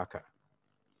darker and darker.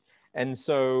 And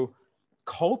so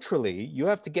culturally, you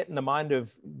have to get in the mind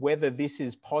of whether this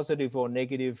is positive or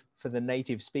negative for the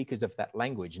native speakers of that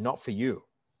language, not for you.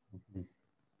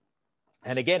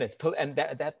 And again,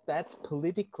 that's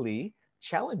politically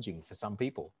challenging for some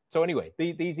people. So anyway,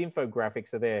 these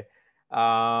infographics are there.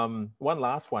 One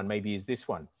last one maybe is this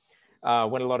one.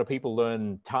 When a lot of people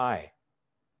learn Thai.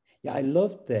 Yeah, I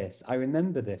loved this. I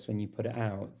remember this when you put it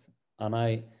out. And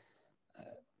I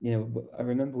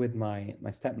remember with my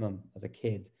stepmom as a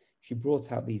kid, she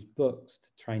brought out these books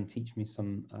to try and teach me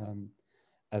some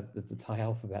of the Thai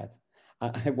alphabet.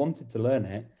 I wanted to learn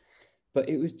it, but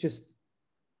it was just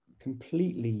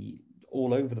completely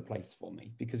all over the place for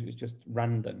me because it was just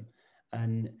random,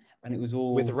 and it was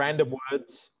all with random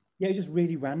words. Yeah, it was just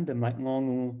really random, like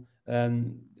ngongu,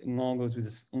 ngongos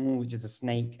with which is a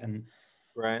snake, and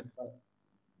right.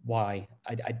 Why?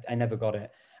 I never got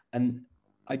it, and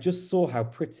I just saw how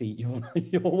pretty your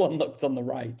one looked on the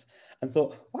right, and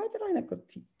thought,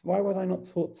 why was I not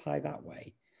taught Thai that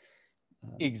way?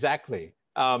 Exactly.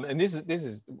 And this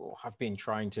is I've been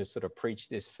trying to sort of preach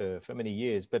this for many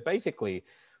years, but basically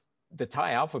the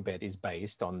Thai alphabet is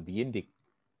based on the Indic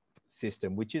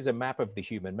system, which is a map of the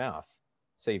human mouth.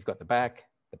 So you've got the back,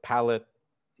 the palate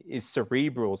is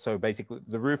cerebral. So basically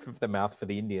the roof of the mouth for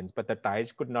the Indians, but the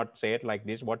Thais could not say it like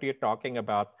this. What are you talking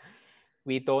about?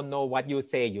 We don't know what you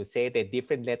say. You say the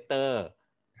different letter,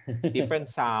 different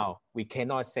sound. We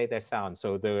cannot say that sound.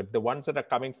 So the ones that are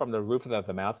coming from the roof of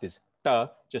the mouth is the,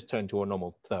 just turn to a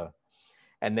normal the.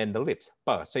 And then the lips,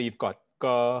 ba. So you've got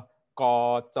ga,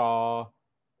 ga, za,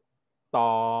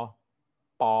 da,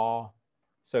 ba.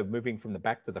 So moving from the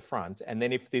back to the front. And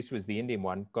then if this was the Indian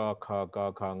one, ga, ka,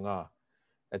 nga.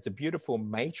 It's a beautiful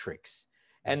matrix.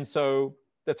 And so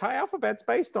the Thai alphabet's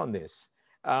based on this.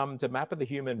 It's a map of the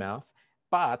human mouth.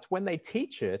 But when they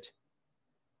teach it,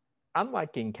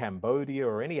 unlike in Cambodia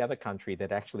or any other country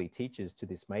that actually teaches to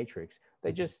this matrix,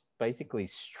 they just basically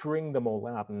string them all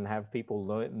out and have people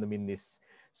learn them in this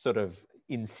sort of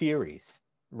in series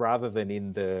rather than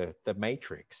in the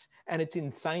matrix. And it's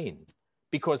insane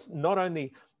because not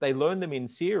only they learn them in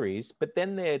series, but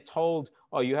then they're told,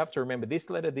 oh, you have to remember this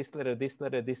letter, this letter, this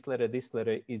letter, this letter, this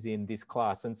letter is in this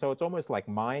class. And so it's almost like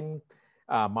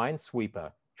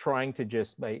Minesweeper, trying to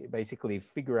just basically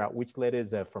figure out which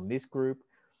letters are from this group,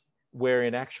 where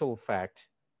in actual fact,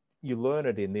 you learn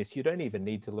it in this, you don't even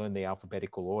need to learn the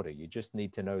alphabetical order. You just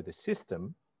need to know the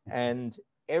system and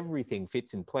everything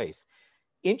fits in place.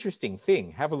 Interesting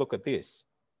thing, have a look at this.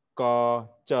 Ga,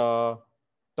 ja,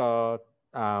 da,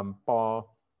 ba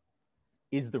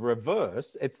is the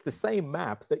reverse. It's the same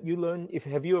map that you learn.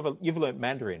 You've learned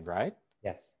Mandarin, right?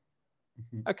 Yes.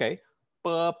 Okay.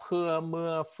 It's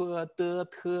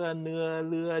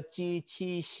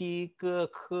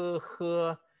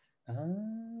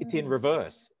in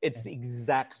reverse. It's the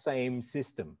exact same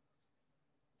system.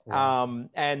 Wow.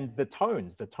 And the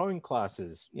tone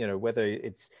classes, whether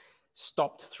it's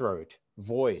stopped throat,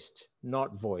 voiced,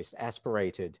 not voiced,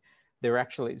 aspirated, they're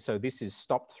actually, so this is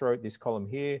stopped throat, this column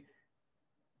here,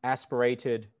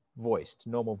 aspirated, voiced,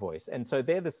 normal voice. And so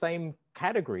they're the same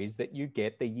categories that you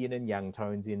get the yin and yang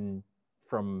tones in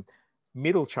from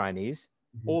Middle Chinese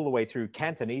all the way through.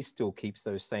 Cantonese still keeps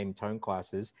those same tone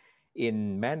classes.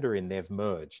 In Mandarin, they've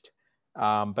merged.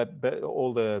 But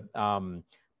all the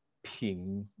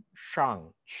ping, shang,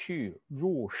 qu,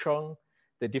 ru, sheng,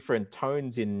 the different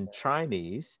tones in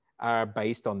Chinese are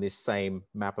based on this same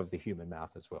map of the human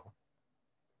mouth as well.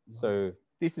 So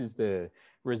this is the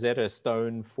Rosetta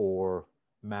Stone for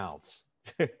mouths,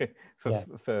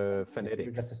 for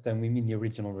phonetics. Rosetta Stone, we mean the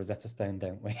original Rosetta Stone,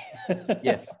 don't we?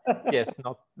 Yes, yes,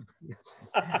 not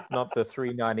the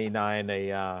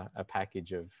 $3.99 a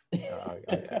package of.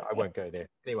 I won't go there.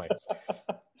 Anyway.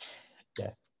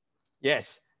 Yes.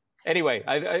 Yes. Anyway,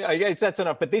 I guess that's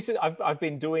enough. But this is I've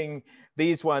been doing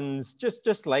these ones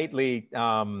just lately,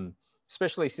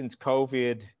 especially since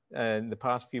COVID in the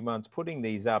past few months, putting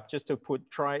these up just to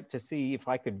try to see if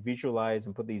I could visualize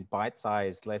and put these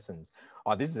bite-sized lessons.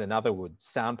 Oh, this is another wood,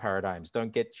 sound paradigms.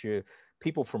 Don't get your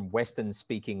people from Western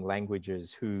speaking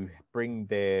languages who bring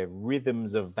their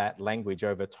rhythms of that language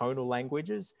over tonal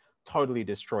languages, totally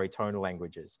destroy tonal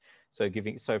languages. So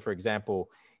for example,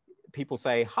 people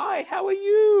say, hi, how are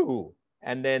you?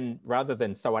 And then rather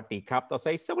than sawadee kap, they'll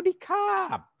say sawadee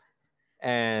kap.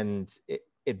 And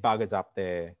it buggers up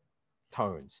their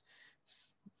tones.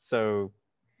 So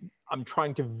I'm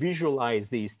trying to visualize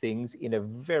these things in a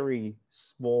very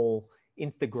small,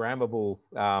 Instagrammable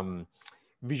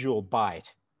visual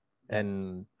bite.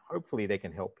 And hopefully they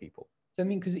can help people. So, I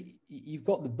mean, because you've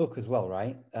got the book as well,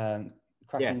 right?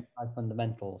 Cracking Thai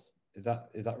Fundamentals. Is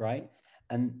that right?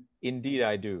 And indeed,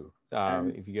 I do.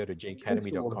 If you go to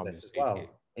jacademy.com, you'll see well it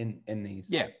here. In these.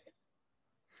 Yeah.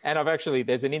 And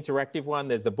there's an interactive one.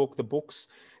 There's the book, The Books.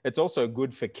 It's also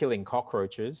good for killing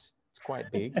cockroaches. It's quite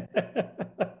big.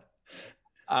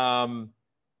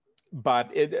 But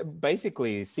it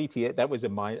basically, CTA, that was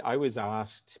I was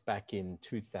asked back in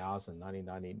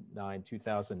 1999,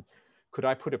 2000, could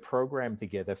I put a program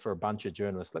together for a bunch of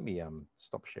journalists? Let me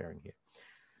stop sharing here.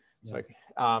 So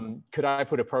could I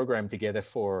put a program together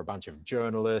for a bunch of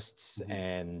journalists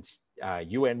and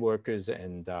UN workers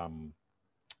and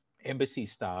embassy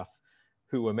staff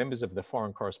who were members of the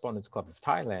Foreign Correspondents Club of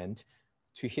Thailand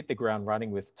to hit the ground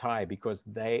running with Thai, because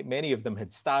many of them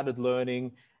had started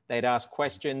learning, they'd ask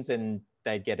questions and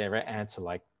they'd get an answer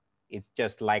like, it's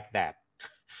just like that.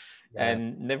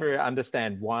 And never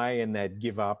understand why, and they'd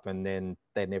give up, and then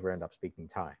they'd never end up speaking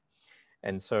Thai.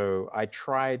 And so I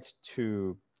tried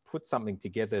to put something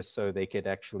together so they could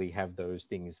actually have those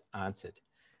things answered.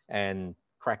 And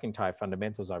Cracking Thai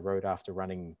Fundamentals, I wrote after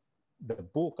running the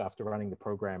book, after running the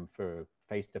program for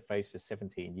face-to-face for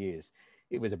 17 years.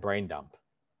 It was a brain dump.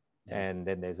 And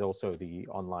then there's also the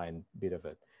online bit of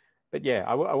it. But yeah,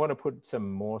 I want to put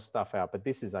some more stuff out, but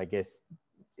this is, I guess,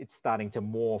 it's starting to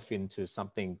morph into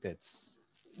something that's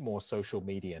more social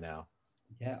media now.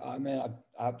 Yeah, I mean, I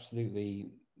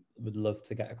absolutely would love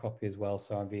to get a copy as well.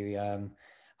 So I'll be,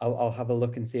 I'll have a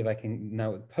look and see if I can.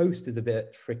 Now, post is a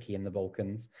bit tricky in the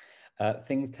Balkans.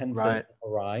 Things tend to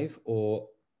arrive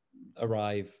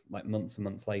like months and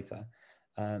months later.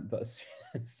 But as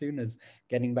soon as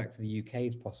getting back to the UK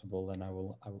is possible, then I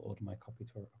will order my copy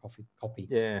to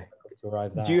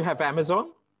arrive there. Do you have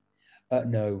Amazon?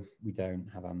 No, we don't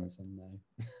have Amazon. No.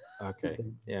 Okay,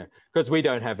 yeah, because we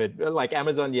don't have it. Like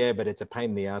Amazon, yeah, but it's a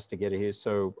pain in the ass to get it here.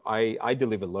 So I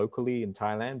deliver locally in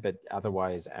Thailand, but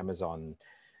otherwise Amazon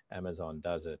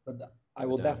does it. But I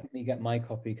will definitely get my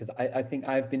copy, because I think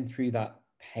I've been through that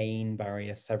pain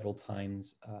barrier several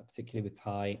times, particularly with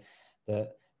Thai. The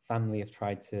family have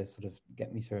tried to sort of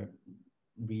get me to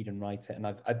read and write it, and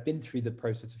I've been through the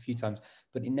process a few times,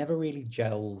 but it never really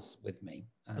gels with me.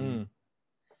 And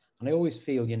I always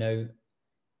feel,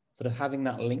 sort of having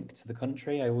that link to the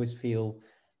country, I always feel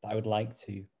that I would like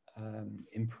to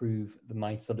improve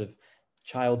my sort of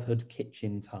childhood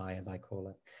kitchen Thai, as I call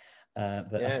it.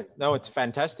 No, it's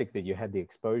fantastic that you had the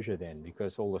exposure then,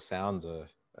 because all the sounds are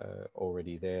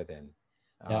already there then.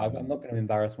 Yeah, I'm not going to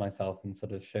embarrass myself and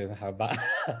sort of show how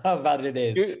bad it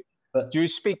is. Do you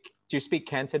speak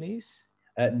Cantonese?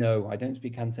 No, I don't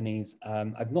speak Cantonese.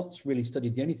 I've not really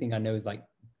studied. The only thing I know is like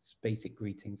basic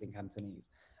greetings in Cantonese,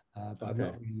 but I've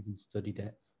not really even studied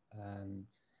it.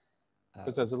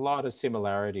 Because there's a lot of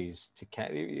similarities to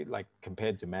like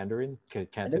compared to Mandarin,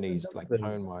 Cantonese, like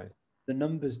tone-wise. The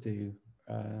numbers do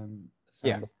sound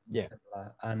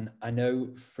similar. And I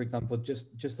know, for example,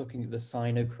 just looking at the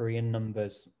Sino-Korean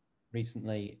numbers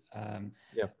recently,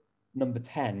 number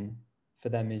 10 for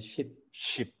them is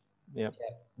ship.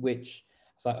 Which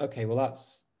it's like, okay, well,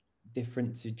 that's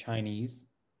different to Chinese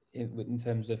in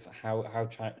terms of how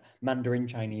Mandarin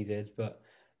Chinese is, but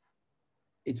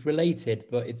it's related,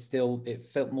 but it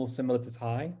felt more similar to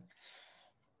Thai.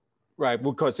 Right,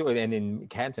 because and in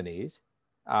Cantonese,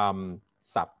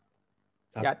 sap,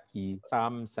 yat, yi,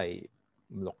 sam, say,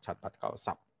 lok, chat, pat, kao,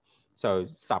 sap. So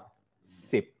sap,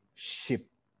 sip, ship,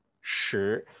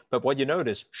 shi. But what you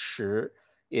notice, shi,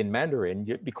 in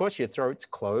Mandarin, because your throat's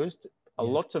closed, a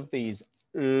lot of these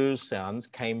sounds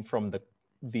came from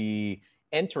the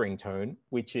entering tone,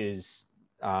 which is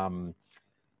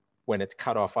when it's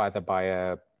cut off either by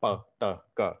a b, t,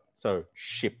 g, so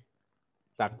ship.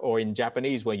 Or in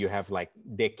Japanese, where you have like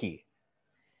deki.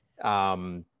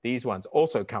 These ones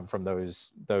also come from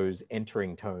those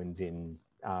entering tones in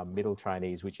Middle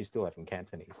Chinese, which you still have in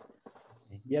Cantonese.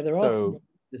 Yeah,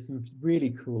 there's some really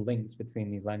cool links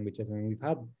between these languages. I mean, we've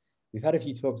had a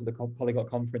few talks at the Polyglot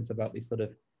conference about these sort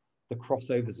of the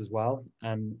crossovers as well,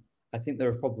 and I think there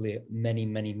are probably many,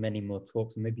 many, many more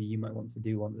talks, and maybe you might want to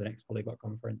do one at the next Polyglot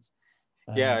conference.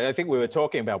 Yeah, I think we were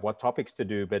talking about what topics to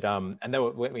do, but and they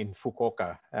were in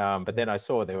Fukuoka. But then I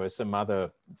saw there were some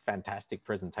other fantastic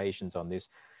presentations on this.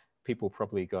 People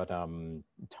probably got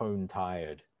tone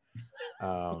tired.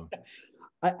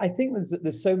 I think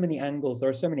there's so many angles. There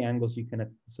are so many angles you can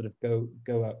sort of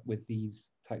go up with these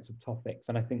types of topics,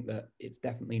 and I think that it's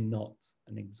definitely not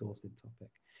an exhaustive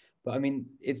topic. But I mean,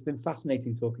 it's been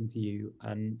fascinating talking to you,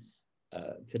 and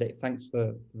today, thanks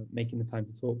for making the time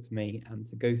to talk to me and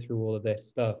to go through all of this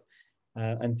stuff,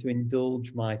 and to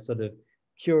indulge my sort of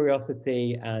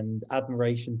curiosity and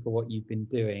admiration for what you've been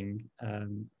doing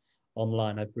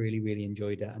online. I've really, really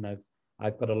enjoyed it, and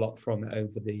I've got a lot from it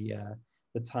over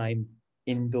the time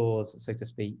indoors, so to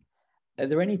speak. Are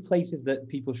there any places that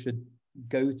people should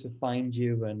go to find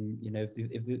you? And you know,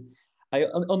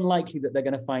 unlikely that they're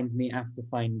going to find me after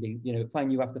finding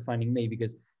you after finding me,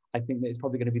 because I think that it's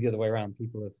probably going to be the other way around.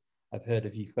 People have heard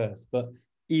of you first, but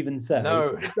even so,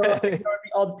 no, there are the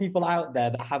odd people out there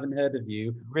that haven't heard of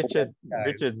you. Richard's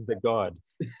the god.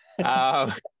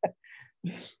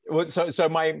 Well, so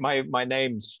my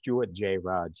name's Stuart J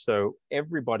Raj. So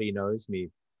everybody knows me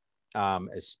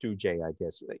as Stu Jay, I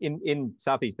guess. In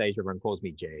Southeast Asia, everyone calls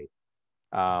me Jay.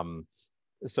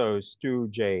 So Stu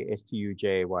Jay,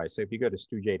 STUJY. So if you go to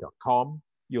stujay.com,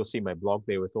 you'll see my blog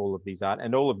there with all of these art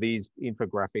and all of these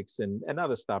infographics and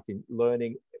other stuff in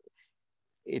learning.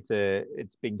 It's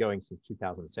been going since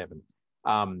 2007.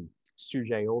 Stu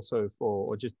Jay also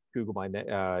or just Google my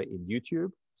in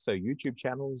YouTube. So YouTube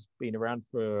channel's been around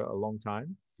for a long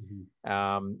time.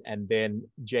 Mm-hmm. And then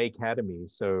J Academy.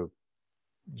 So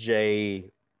J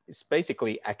is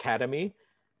basically academy.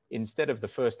 Instead of the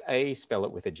first A, spell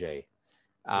it with a J.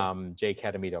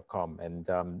 Jacademy.com, and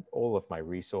all of my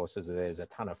resources. There's a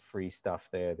ton of free stuff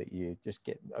there that you just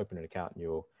open an account and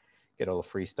you'll get all the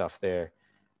free stuff there.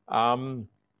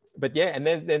 But yeah, and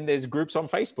then there's groups on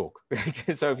Facebook.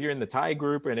 So if you're in the Thai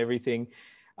group and everything,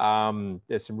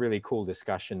 there's some really cool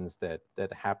discussions that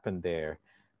happen there.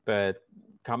 But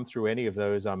come through any of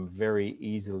those, I'm very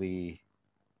easily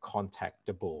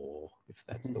contactable, if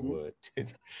that's the word.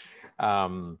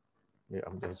 Yeah,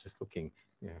 I was just looking.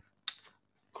 Yeah,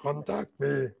 contact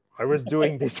me. I was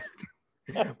doing this.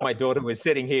 My daughter was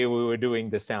sitting here. We were doing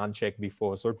the sound check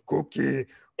before. So cookie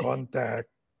contact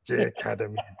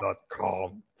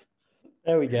jacademy.com.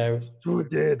 There we go.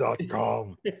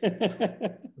 Stuj.com.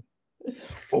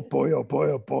 Oh boy, oh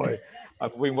boy, oh boy.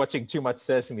 I've been watching too much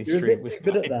Sesame Street with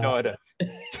my daughter.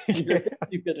 You're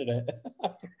good at it.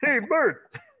 Hey, Bert.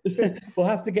 We'll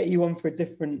have to get you on for a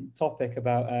different topic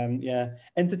about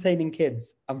entertaining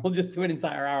kids, and we'll just do an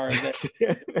entire hour of it.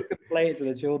 We could play it to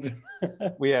the children.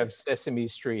 We have Sesame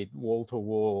Street wall to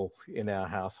wall in our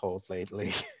household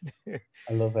lately.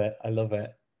 I love it. I love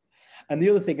it. And the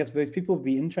other thing, I suppose, people would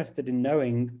be interested in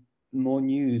knowing more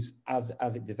news as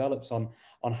it develops on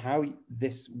how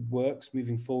this works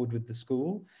moving forward with the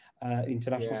school,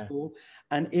 international school,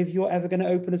 and if you're ever going to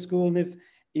open a school, and if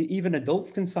even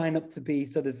adults can sign up to be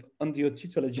sort of under your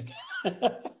tutelage.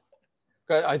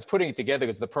 I was putting it together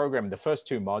because the program, the first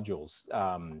two modules,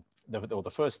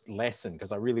 the first lesson,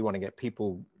 because I really want to get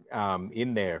people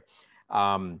in there,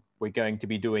 we're going to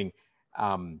be doing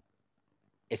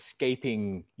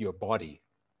escaping your body.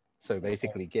 So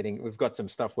basically we've got some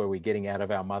stuff where we're getting out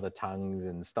of our mother tongues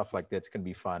and stuff like that's going to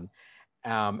be fun.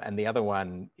 And the other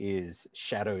one is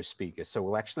shadow speakers. So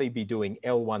we'll actually be doing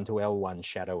L1 to L1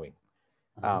 shadowing.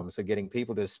 So getting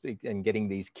people to speak and getting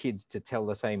these kids to tell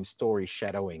the same story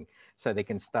shadowing, so they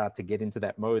can start to get into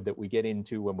that mode that we get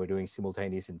into when we're doing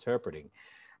simultaneous interpreting.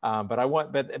 But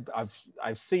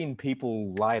I've seen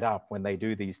people light up when they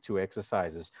do these two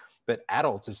exercises, but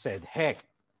adults have said, heck,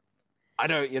 I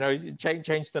don't,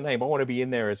 change the name. I want to be in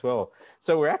there as well.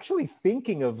 So we're actually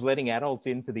thinking of letting adults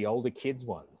into the older kids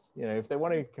ones. If they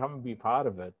want to come and be part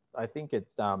of it, I think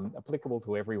it's applicable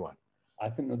to everyone. I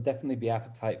think there'll definitely be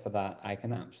appetite for that. I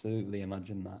can absolutely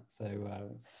imagine that. So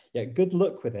yeah, good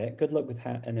luck with it. Good luck with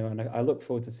how, and I look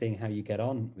forward to seeing how you get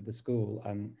on with the school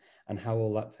and how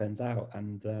all that turns out.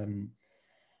 And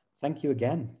thank you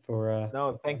again for.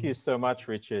 No, thank you so much,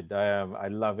 Richard. I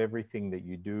love everything that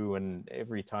you do, and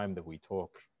every time that we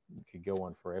talk, could go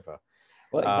on forever.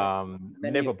 Well,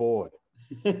 exactly. Never bored.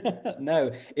 No,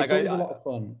 it's Like always a lot of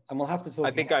fun, and we'll have to talk.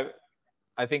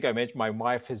 I think I mentioned my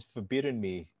wife has forbidden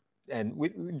me,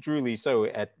 and truly so,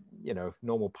 at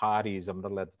normal parties, I'm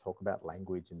not allowed to talk about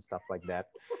language and stuff like that.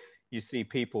 You see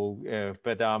people,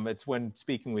 but it's when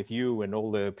speaking with you and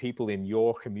all the people in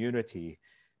your community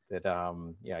that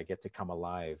I get to come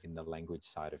alive in the language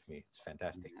side of me. It's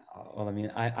fantastic. Well, I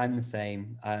mean, I'm the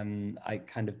same. I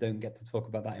kind of don't get to talk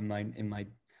about that in my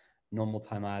normal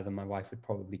time either. My wife would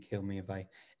probably kill me if I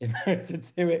were to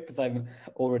do it, because I'm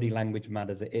already language mad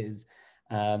as it is.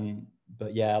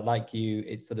 But yeah, like you,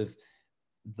 it's sort of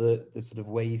the sort of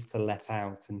ways to let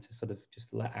out and to sort of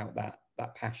just let out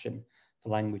that passion for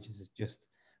languages is just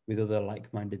with other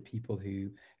like-minded people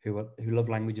who love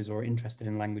languages or are interested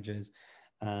in languages.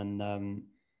 And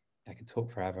I could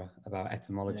talk forever about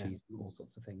etymologies and all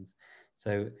sorts of things.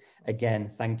 So again,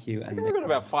 thank you. And we've got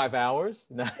about 5 hours.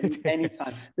 No.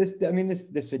 Anytime. This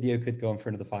video could go on for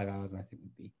another 5 hours, and I think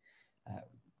would be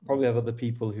probably have other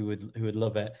people who would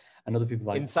love it, and other people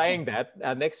like. In saying that,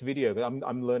 our next video,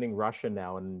 I'm learning Russian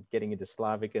now and getting into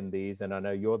Slavic and these, and I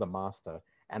know you're the master,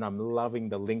 and I'm loving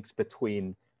the links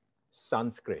between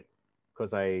Sanskrit,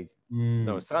 because I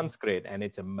know Sanskrit and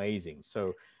it's amazing.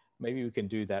 So maybe we can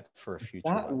do that for a future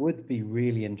That one. would be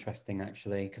really interesting,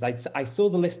 actually, because I saw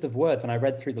the list of words and I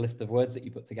read through the list of words that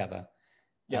you put together.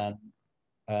 Yeah.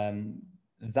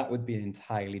 That would be an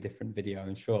entirely different video,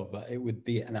 I'm sure, but it would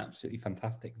be an absolutely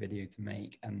fantastic video to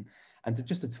make and to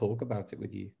just to talk about it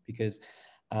with you, because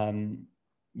as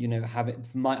you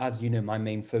know, my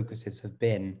main focuses have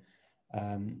been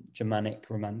Germanic,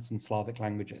 Romance, and Slavic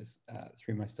languages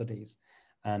through my studies.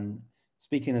 And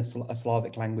speaking of a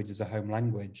Slavic language as a home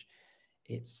language,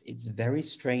 it's very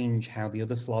strange how the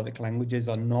other Slavic languages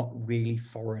are not really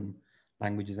foreign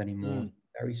languages anymore.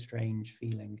 Very strange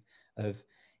feeling of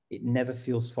it never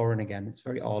feels foreign again. It's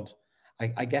very odd.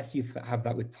 I guess you have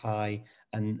that with Thai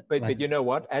and. But you know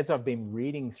what? As I've been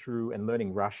reading through and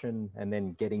learning Russian, and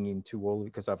then getting into all,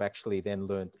 because I've actually then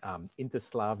learned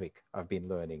Inter-Slavic. I've been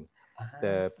learning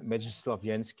the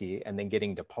Medzislavensky, and then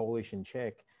getting the Polish and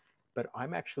Czech. But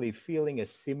I'm actually feeling a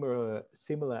similar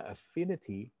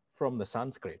affinity from the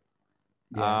Sanskrit.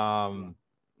 Yeah.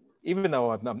 Even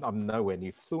though I'm nowhere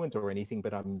near fluent or anything,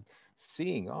 but I'm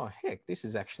seeing, oh heck, this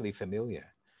is actually familiar.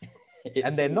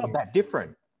 And they're not that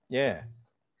different. Yeah.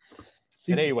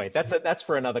 And anyway, that's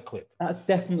for another clip. That's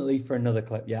definitely for another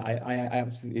clip. Yeah, I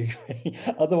absolutely agree.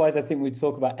 Otherwise, I think we'd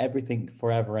talk about everything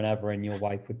forever and ever, and your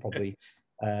wife would probably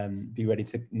be ready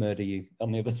to murder you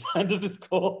on the other side of this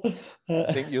call.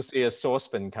 I think you'll see a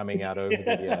saucepan coming out over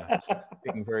the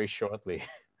thing very shortly.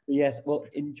 Yes, well,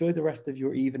 enjoy the rest of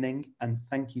your evening, and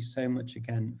thank you so much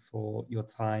again for your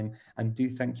time. And do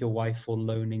thank your wife for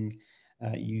loaning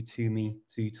you to me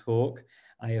to talk.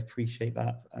 I appreciate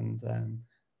that. And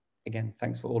again,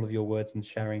 thanks for all of your words and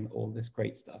sharing all this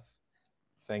great stuff.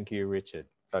 Thank you, Richard.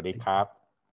 สวัสดีครับ